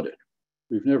applauded.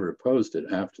 We've never opposed it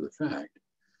after the fact,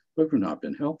 but we've not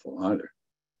been helpful either.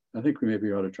 I think we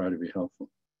maybe ought to try to be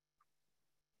helpful.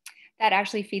 That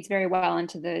actually feeds very well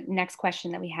into the next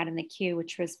question that we had in the queue,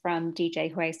 which was from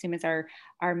DJ, who I assume is our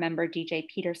member, DJ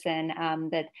Peterson,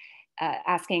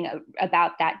 asking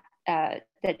about that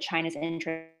China's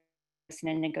interest in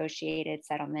a negotiated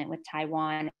settlement with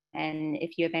Taiwan, and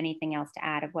if you have anything else to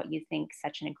add of what you think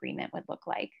such an agreement would look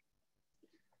like.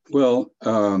 Well,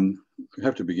 I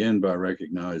have to begin by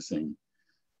recognizing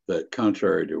that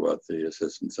contrary to what the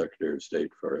Assistant Secretary of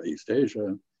State for East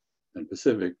Asia and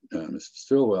Pacific, Mr.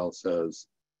 Stilwell, says,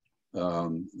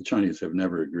 the Chinese have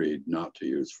never agreed not to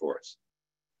use force.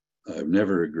 I've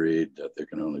never agreed that there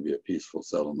can only be a peaceful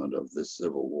settlement of this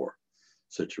civil war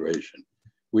situation.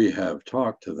 We have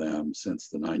talked to them since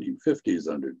the 1950s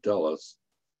under Dulles,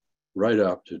 right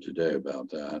up to today about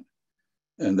that.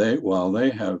 And while they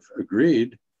have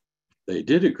agreed, they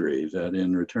did agree that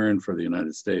in return for the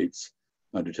United States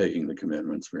undertaking the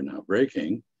commitments we're now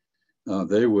breaking,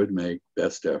 they would make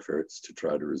best efforts to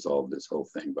try to resolve this whole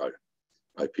thing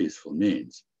by peaceful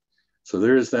means. So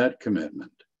there is that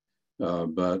commitment.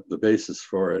 But the basis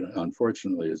for it,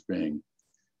 unfortunately, is being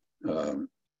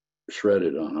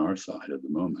shredded on our side at the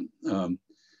moment. I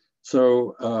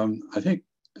think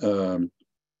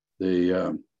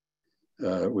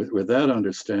with that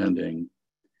understanding,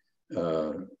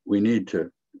 we need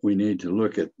to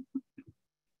look at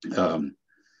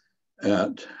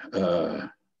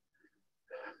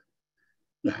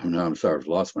no, I'm sorry, I've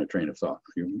lost my train of thought.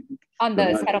 On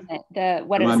the settlement,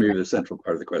 remind me of the central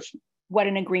part of the question. What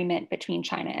an agreement between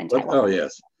China and Taiwan. Oh,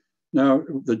 yes. Now,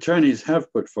 the Chinese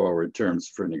have put forward terms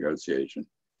for negotiation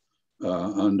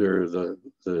under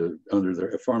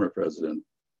their former president,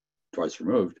 twice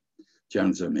removed,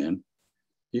 Jiang Zemin.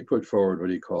 He put forward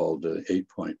what he called an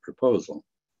 8-point proposal.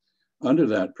 Under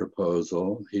that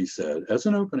proposal, he said, as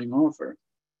an opening offer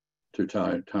to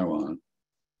Taiwan,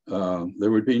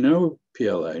 there would be no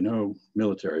PLA, no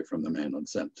military from the mainland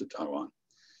sent to Taiwan.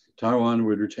 Taiwan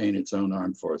would retain its own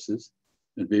armed forces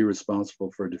and be responsible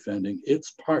for defending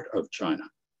its part of China,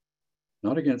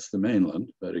 not against the mainland,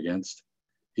 but against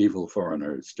evil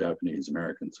foreigners, Japanese,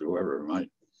 Americans, whoever might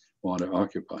want to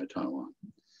occupy Taiwan.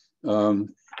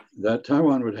 That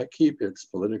Taiwan would keep its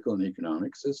political and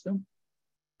economic system,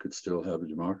 could still have a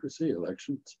democracy,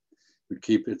 elections, would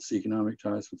keep its economic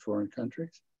ties with foreign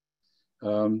countries.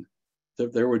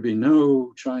 That there would be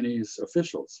no Chinese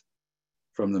officials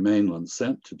from the mainland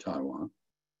sent to Taiwan.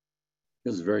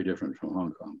 This is very different from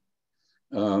Hong Kong.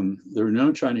 There were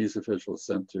no Chinese officials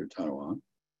sent to Taiwan,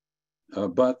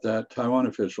 but that Taiwan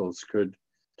officials could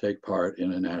take part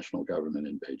in a national government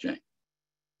in Beijing.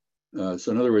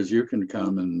 So in other words, you can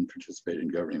come and participate in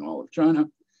governing all of China,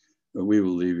 but we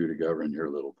will leave you to govern your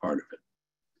little part of it.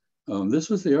 This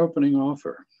was the opening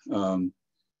offer.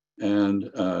 And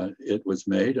it was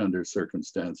made under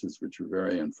circumstances which were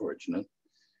very unfortunate,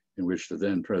 in which the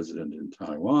then president in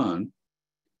Taiwan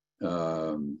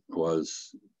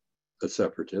was a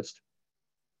separatist.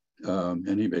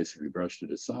 And he basically brushed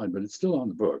it aside, but it's still on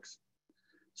the books.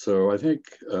 So I think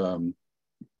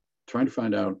trying to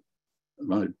find out,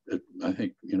 I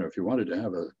think, you know, if you wanted to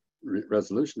have a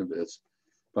resolution of this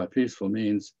by peaceful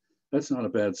means, that's not a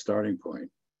bad starting point.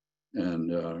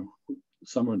 And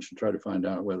someone should try to find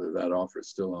out whether that offer is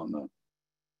still on the,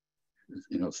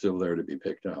 you know, still there to be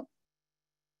picked up.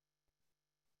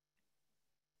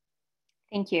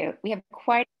 Thank you. We have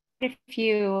quite a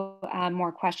few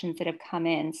more questions that have come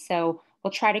in, so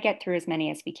we'll try to get through as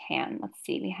many as we can. Let's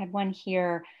see, we had one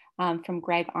here from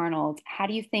Greg Arnold. How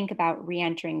do you think about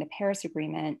re-entering the Paris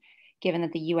Agreement, given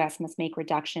that the US must make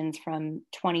reductions from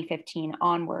 2015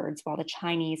 onwards, while the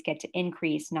Chinese get to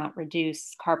increase, not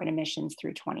reduce, carbon emissions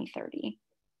through 2030?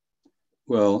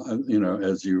 Well, you know,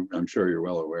 as I'm sure you're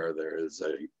well aware, there is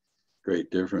a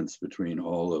great difference between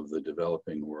all of the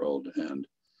developing world and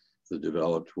the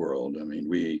developed world. I mean,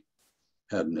 we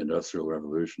had an industrial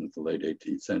revolution at the late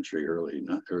 18th century, early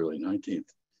 19th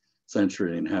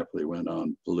century, and happily went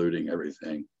on polluting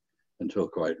everything until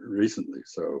quite recently.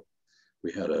 So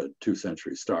we had a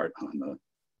 2-century start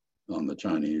on the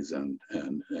Chinese and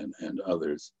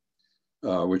others,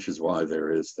 which is why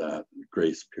there is that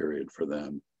grace period for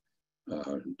them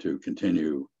to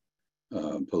continue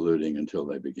polluting until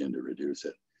they begin to reduce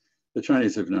it. The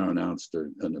Chinese have now announced a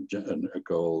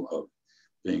goal of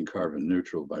being carbon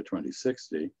neutral by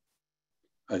 2060.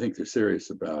 I think they're serious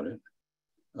about it.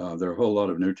 There are a whole lot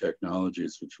of new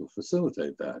technologies which will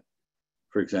facilitate that.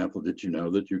 For example, did you know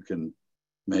that you can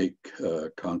make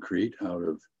concrete out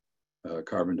of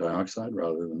carbon dioxide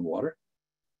rather than water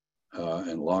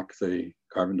and lock the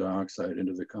carbon dioxide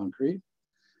into the concrete?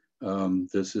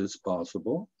 This is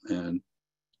possible, and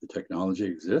the technology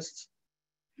exists.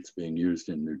 It's being used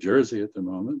in New Jersey at the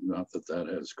moment. Not that that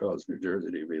has caused New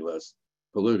Jersey to be less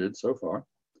polluted so far,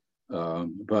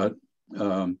 but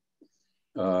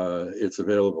it's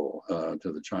available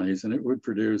to the Chinese, and it would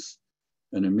produce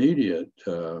an immediate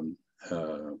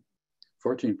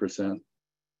 14%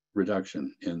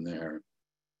 reduction in their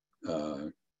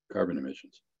carbon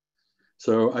emissions.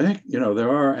 So I think,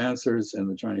 there are answers, and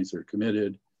the Chinese are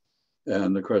committed.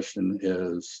 And the question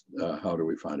is, how do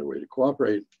we find a way to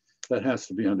cooperate? That has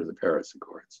to be under the Paris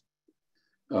Accords.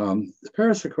 The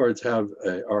Paris Accords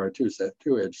are a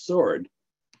two-edged sword.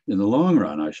 In the long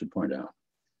run, I should point out,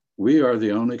 we are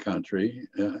the only country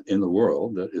in the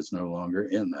world that is no longer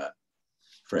in that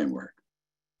framework.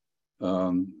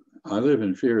 I live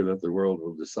in fear that the world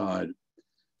will decide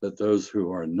that those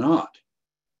who are not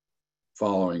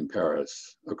following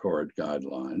Paris Accord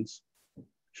guidelines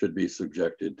should be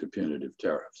subjected to punitive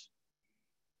tariffs.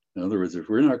 In other words, if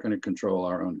we're not going to control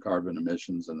our own carbon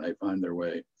emissions and they find their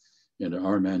way into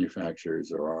our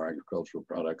manufacturers or our agricultural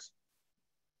products,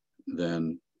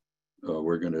 then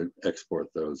we're going to export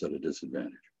those at a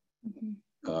disadvantage.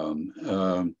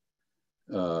 Mm-hmm.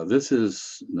 This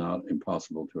is not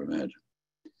impossible to imagine.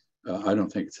 I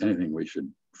don't think it's anything we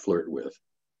should flirt with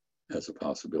as a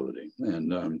possibility.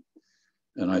 And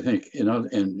I think,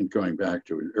 and going back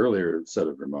to an earlier set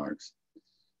of remarks,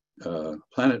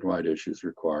 planet-wide issues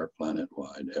require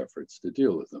planet-wide efforts to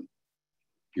deal with them.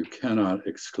 You cannot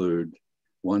exclude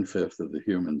 1/5 of the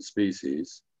human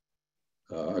species,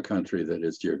 a country that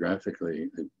is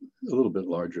geographically a little bit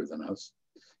larger than us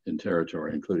in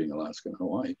territory, including Alaska and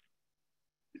Hawaii,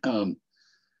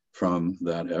 from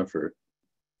that effort.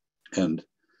 And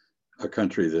a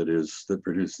country that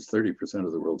produces 30%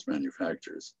 of the world's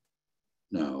manufacturers.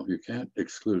 No, you can't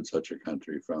exclude such a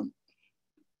country from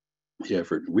the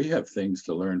effort. We have things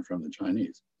to learn from the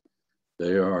Chinese.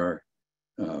 They are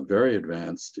very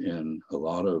advanced in a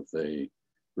lot of the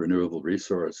renewable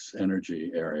resource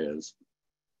energy areas.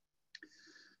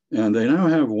 And they now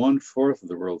have 1/4 of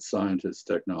the world's scientists,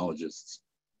 technologists,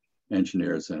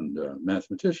 engineers, and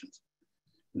mathematicians.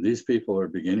 And these people are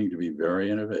beginning to be very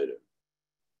innovative.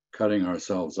 Cutting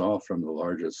ourselves off from the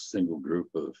largest single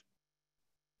group of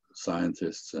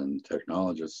scientists and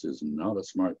technologists is not a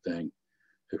smart thing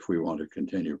if we want to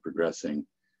continue progressing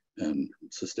and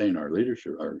sustain our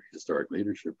leadership, our historic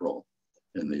leadership role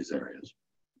in these areas.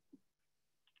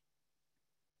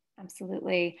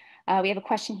 Absolutely. We have a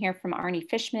question here from Arnie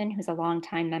Fishman, who's a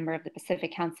longtime member of the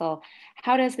Pacific Council.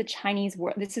 How does the Chinese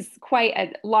world, this is quite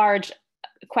a large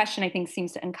question, I think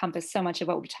seems to encompass so much of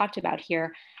what we talked about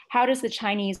here. How does the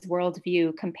Chinese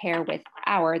worldview compare with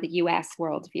the US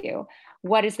worldview?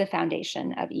 What is the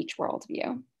foundation of each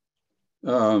worldview?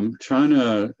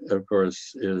 China, of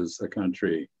course, is a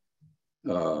country,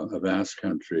 a vast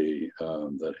country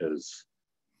that has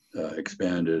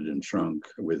expanded and shrunk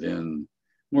within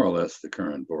more or less the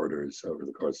current borders over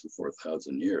the course of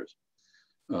 4,000 years.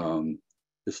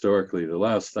 Historically, the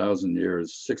last 1,000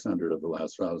 years, 600 of the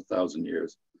last 1,000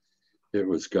 years, it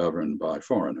was governed by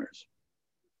foreigners,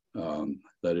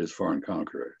 that is, foreign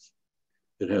conquerors.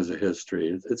 It has a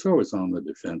history, it's always on the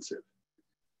defensive.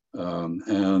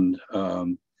 And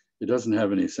it doesn't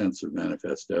have any sense of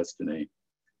manifest destiny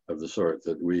of the sort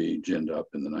that we ginned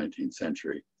up in the 19th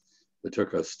century that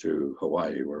took us to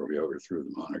Hawaii, where we overthrew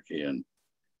the monarchy and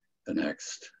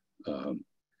annexed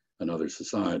another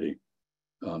society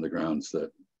on the grounds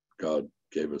that God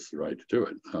gave us the right to do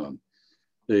it.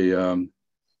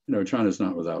 China's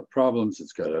not without problems.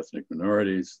 It's got ethnic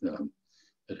minorities.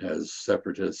 It has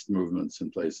separatist movements in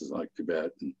places like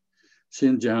Tibet and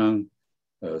Xinjiang,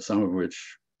 some of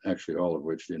which, actually all of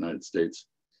which, the United States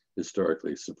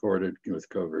historically supported with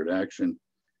covert action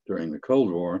during the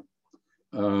Cold War,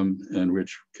 and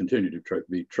which continue to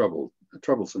be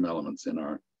troublesome elements in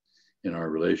our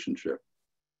relationship.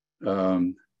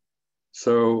 But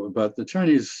the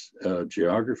Chinese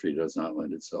geography does not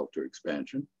lend itself to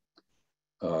expansion.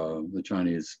 The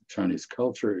Chinese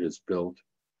culture is built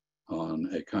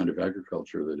on a kind of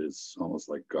agriculture that is almost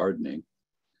like gardening.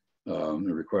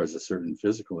 It requires a certain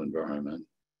physical environment,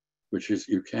 which is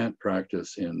you can't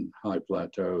practice in high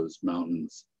plateaus,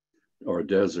 mountains, or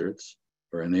deserts.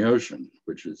 or in the ocean,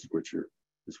 which is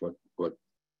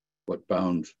what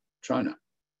bound China.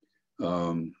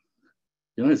 The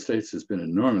United States has been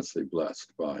enormously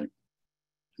blessed by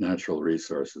natural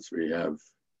resources. We have,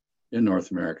 in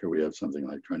North America, we have something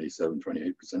like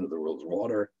 28% of the world's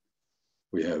water.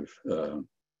 We have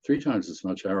 3 times as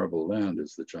much arable land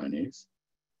as the Chinese.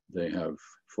 They have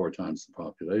 4 times the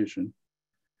population.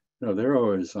 You know, they're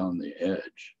always on the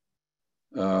edge.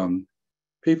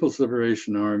 People's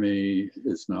Liberation Army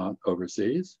is not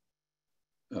overseas.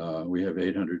 We have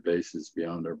 800 bases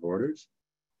beyond our borders.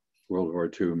 World War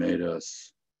II made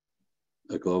us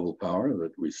a global power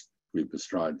that we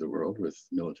bestride the world with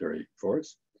military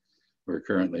force. We're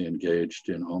currently engaged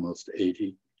in almost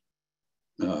 80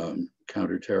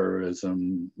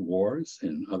 counterterrorism wars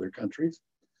in other countries.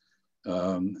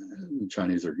 The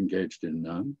Chinese are engaged in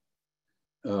none.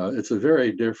 It's a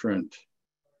very different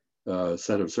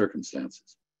set of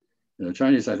circumstances. You know,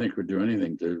 Chinese, I think, would do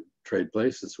anything to trade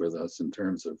places with us in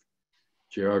terms of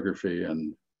geography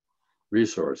and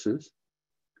resources.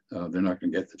 They're not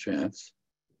going to get the chance.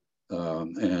 So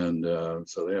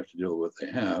they have to deal with what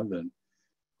they have, and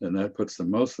that puts them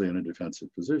mostly in a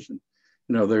defensive position.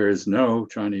 You know, there is no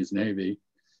Chinese Navy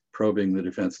probing the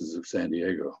defenses of San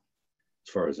Diego,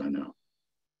 as far as I know.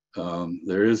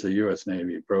 There is a US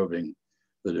Navy probing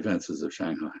the defenses of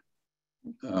Shanghai.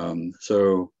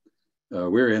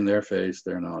 We're in their face,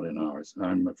 they're not in ours.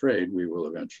 I'm afraid we will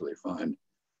eventually find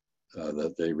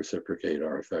that they reciprocate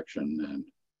our affection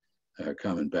and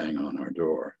come and bang on our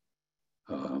door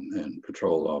and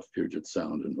patrol off Puget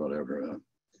Sound and whatever.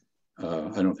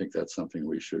 I don't think that's something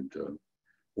we should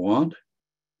want,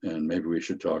 and maybe we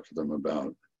should talk to them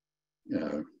about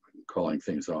calling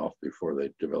things off before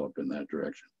they develop in that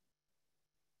direction.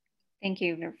 Thank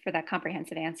you for that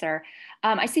comprehensive answer.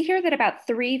 I see here that about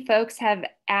 3 folks have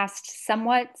asked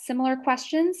somewhat similar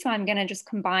questions, so I'm going to just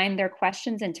combine their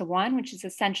questions into one, which is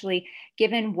essentially,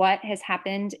 given what has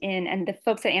happened and the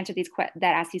folks that answer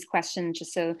ask these questions,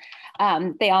 just so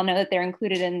they all know that they're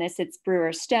included in this, it's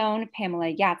Brewer Stone,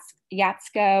 Pamela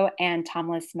Yatsko, and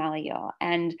Thomas Malayil.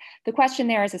 And the question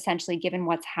there is essentially, given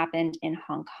what's happened in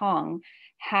Hong Kong,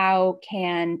 how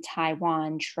can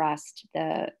Taiwan trust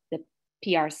the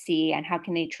PRC, and how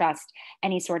can they trust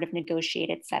any sort of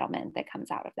negotiated settlement that comes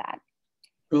out of that?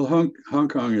 Well, Hong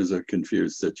Kong is a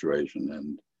confused situation,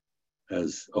 and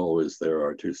as always, there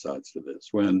are 2 sides to this.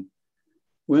 When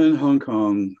Hong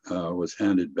Kong was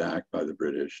handed back by the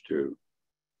British to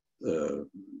the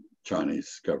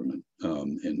Chinese government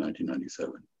in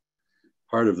 1997,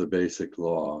 part of the basic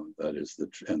law, that is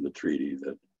the treaty,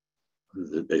 that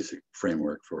the basic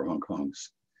framework for Hong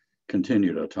Kong's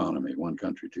continued autonomy, 1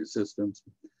 country, 2 systems,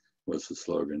 was the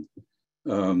slogan.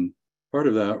 Part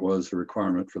of that was a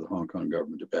requirement for the Hong Kong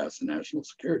government to pass a national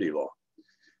security law,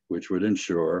 which would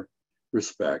ensure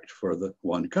respect for the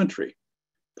 1 country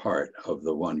part of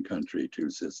the 1 country, 2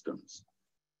 systems.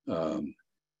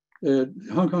 The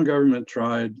Hong Kong government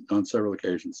tried on several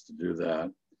occasions to do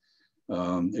that.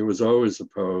 It was always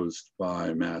opposed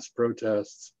by mass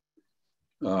protests.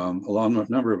 A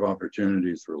number of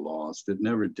opportunities were lost. It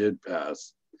never did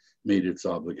meet its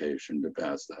obligation to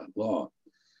pass that law.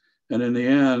 And in the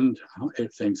end,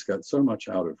 things got so much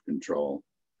out of control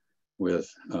with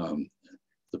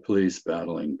the police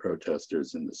battling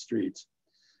protesters in the streets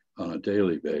on a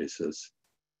daily basis,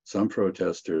 some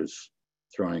protesters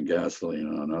throwing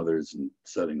gasoline on others and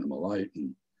setting them alight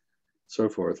and so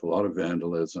forth, a lot of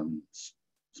vandalism,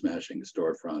 smashing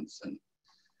storefronts and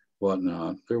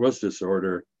whatnot. There was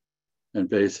disorder, and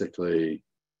basically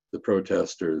the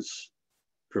protesters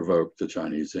provoked the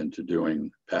Chinese into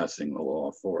passing the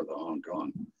law for the Hong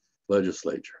Kong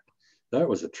legislature. That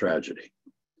was a tragedy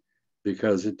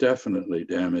because it definitely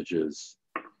damages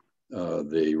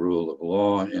the rule of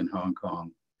law in Hong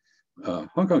Kong.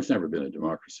 Hong Kong's never been a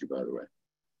democracy, by the way.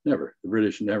 Never. The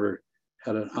British never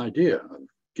had an idea of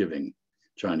giving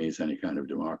Chinese any kind of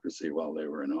democracy while they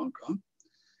were in Hong Kong.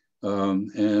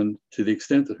 And to the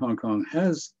extent that Hong Kong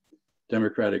has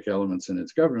democratic elements in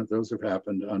its government, those have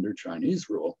happened under Chinese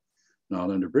rule, not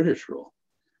under British rule.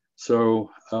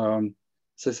 So,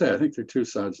 as I say, I think there are 2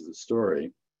 sides of the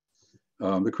story.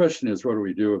 The question is, what do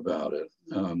we do about it?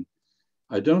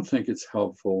 I don't think it's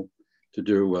helpful to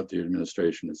do what the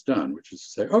administration has done, which is to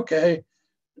say, okay,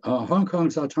 Hong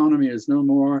Kong's autonomy is no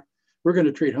more. We're going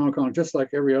to treat Hong Kong just like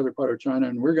every other part of China,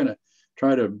 and we're going to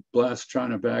try to blast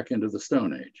China back into the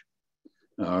Stone Age.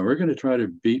 We're going to try to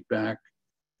beat back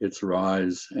its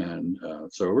rise, and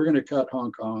so we're going to cut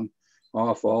Hong Kong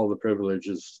off all the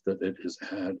privileges that it has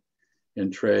had in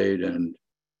trade. And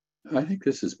I think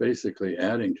this is basically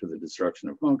adding to the destruction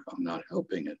of Hong Kong, not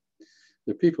helping it.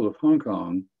 the people of Hong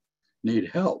Kong need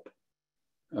help.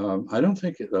 I don't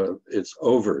think it's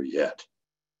over yet.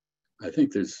 I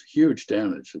think there's huge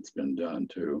damage that's been done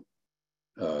to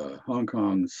Hong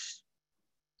Kong's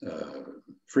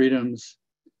freedoms,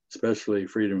 especially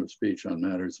freedom of speech on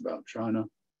matters about China.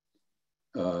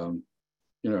 You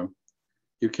know,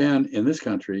 you can, in this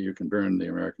country, you can burn the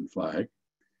American flag.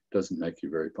 Doesn't make you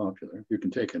very popular. You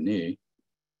can take a knee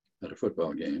at a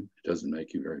football game. It doesn't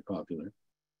make you very popular.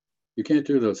 You can't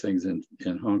do those things in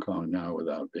Hong Kong now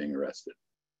without being arrested.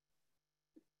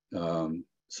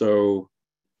 So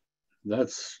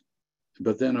that's,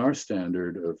 but then our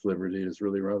standard of liberty is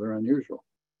really rather unusual.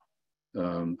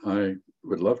 I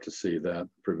would love to see that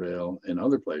prevail in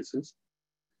other places,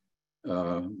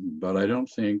 but I don't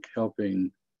think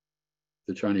helping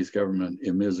the Chinese government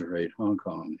immiserate Hong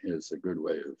Kong is a good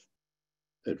way of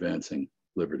advancing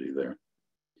liberty there.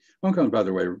 Hong Kong, by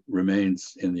the way,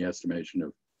 remains, in the estimation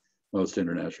of most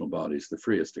international bodies, the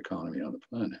freest economy on the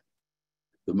planet,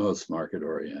 the most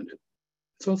market-oriented.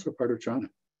 It's also part of China.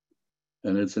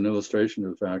 And it's an illustration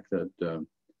of the fact that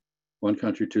one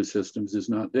country, two systems is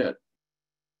not dead.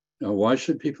 Now, why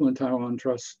should people in Taiwan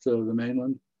trust the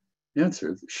mainland?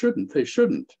 Answer, shouldn't. They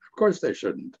shouldn't. Of course they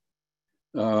shouldn't.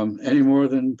 Any more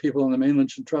than people on the mainland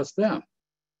should trust them.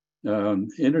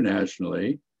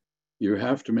 Internationally, you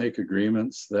have to make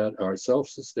agreements that are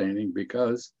self-sustaining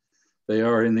because they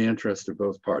are in the interest of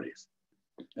both parties.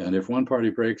 And if one party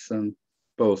breaks them,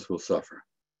 both will suffer.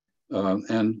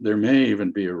 And there may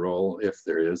even be a role, if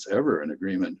there is ever an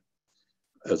agreement,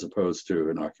 as opposed to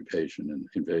an occupation and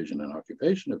invasion and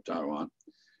occupation of Taiwan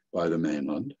by the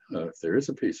mainland. If there is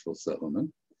a peaceful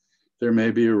settlement, there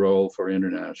may be a role for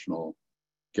international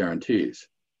guarantees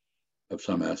of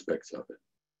some aspects of it.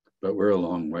 But we're a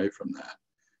long way from that.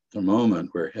 At the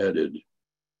moment, we're headed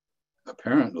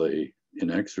apparently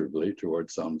inexorably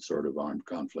towards some sort of armed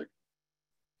conflict.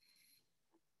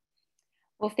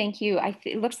 Well, thank you.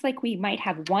 It looks like we might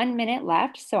have 1 minute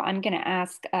left. So I'm going to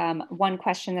ask one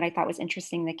question that I thought was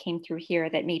interesting that came through here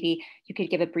that maybe you could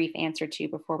give a brief answer to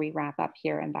before we wrap up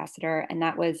here, Ambassador. And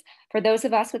that was, for those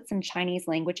of us with some Chinese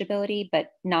language ability,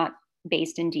 but not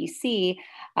based in DC,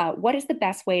 what is the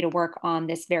best way to work on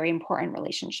this very important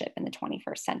relationship in the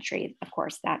 21st century? Of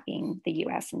course, that being the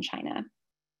US and China.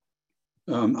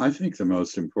 I think the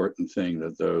most important thing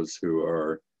that those who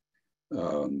are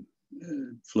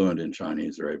fluent in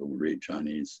Chinese or able to read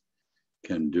Chinese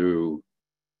can do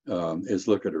is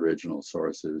look at original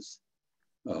sources,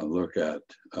 look at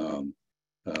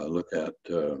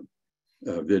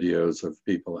videos of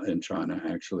people in China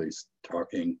actually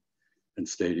talking and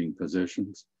stating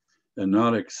positions, and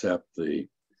not accept the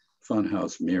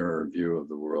funhouse mirror view of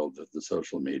the world that the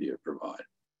social media provide.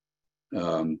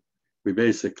 We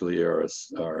basically are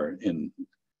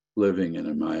living in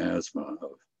a miasma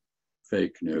of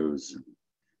fake news,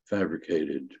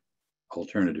 fabricated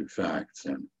alternative facts.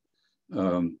 And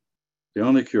the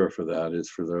only cure for that is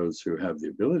for those who have the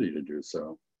ability to do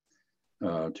so,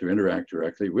 to interact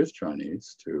directly with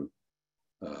Chinese, to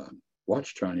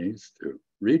watch Chinese, to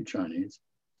read Chinese.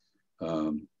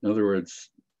 In other words,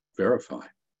 verify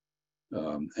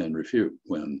and refute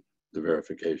when the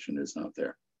verification is not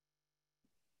there.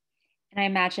 And I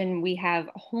imagine we have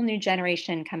a whole new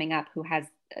generation coming up who has,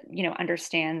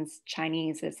 understands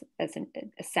Chinese as an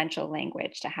essential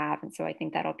language to have. And so I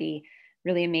think that'll be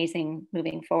really amazing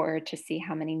moving forward to see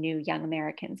how many new young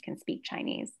Americans can speak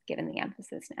Chinese, given the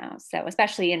emphasis now. So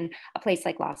especially in a place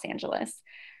like Los Angeles.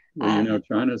 Well,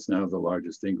 China's now the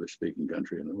largest English-speaking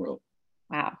country in the world.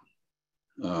 Wow.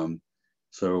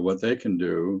 So what they can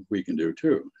do, we can do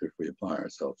too, if we apply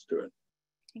ourselves to it.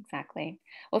 Exactly.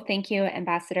 Well, thank you,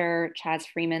 Ambassador Chaz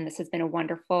Freeman. This has been a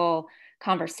wonderful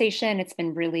conversation. It's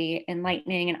been really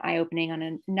enlightening and eye-opening on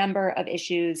a number of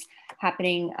issues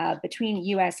happening between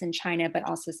US and China, but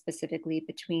also specifically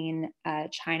between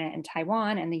China and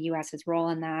Taiwan, and the US's role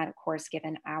in that, of course,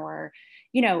 given our,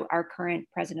 our current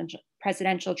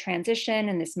presidential transition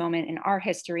and this moment in our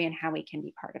history and how we can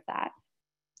be part of that.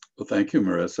 Well, thank you,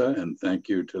 Marissa, and thank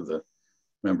you to the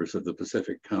members of the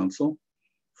Pacific Council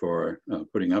for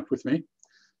putting up with me.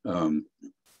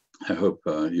 I hope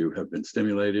you have been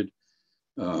stimulated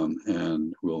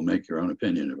and will make your own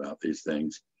opinion about these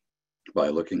things by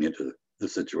looking into the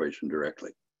situation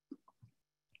directly.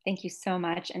 Thank you so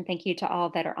much. And thank you to all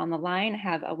that are on the line.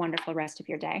 Have a wonderful rest of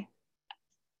your day.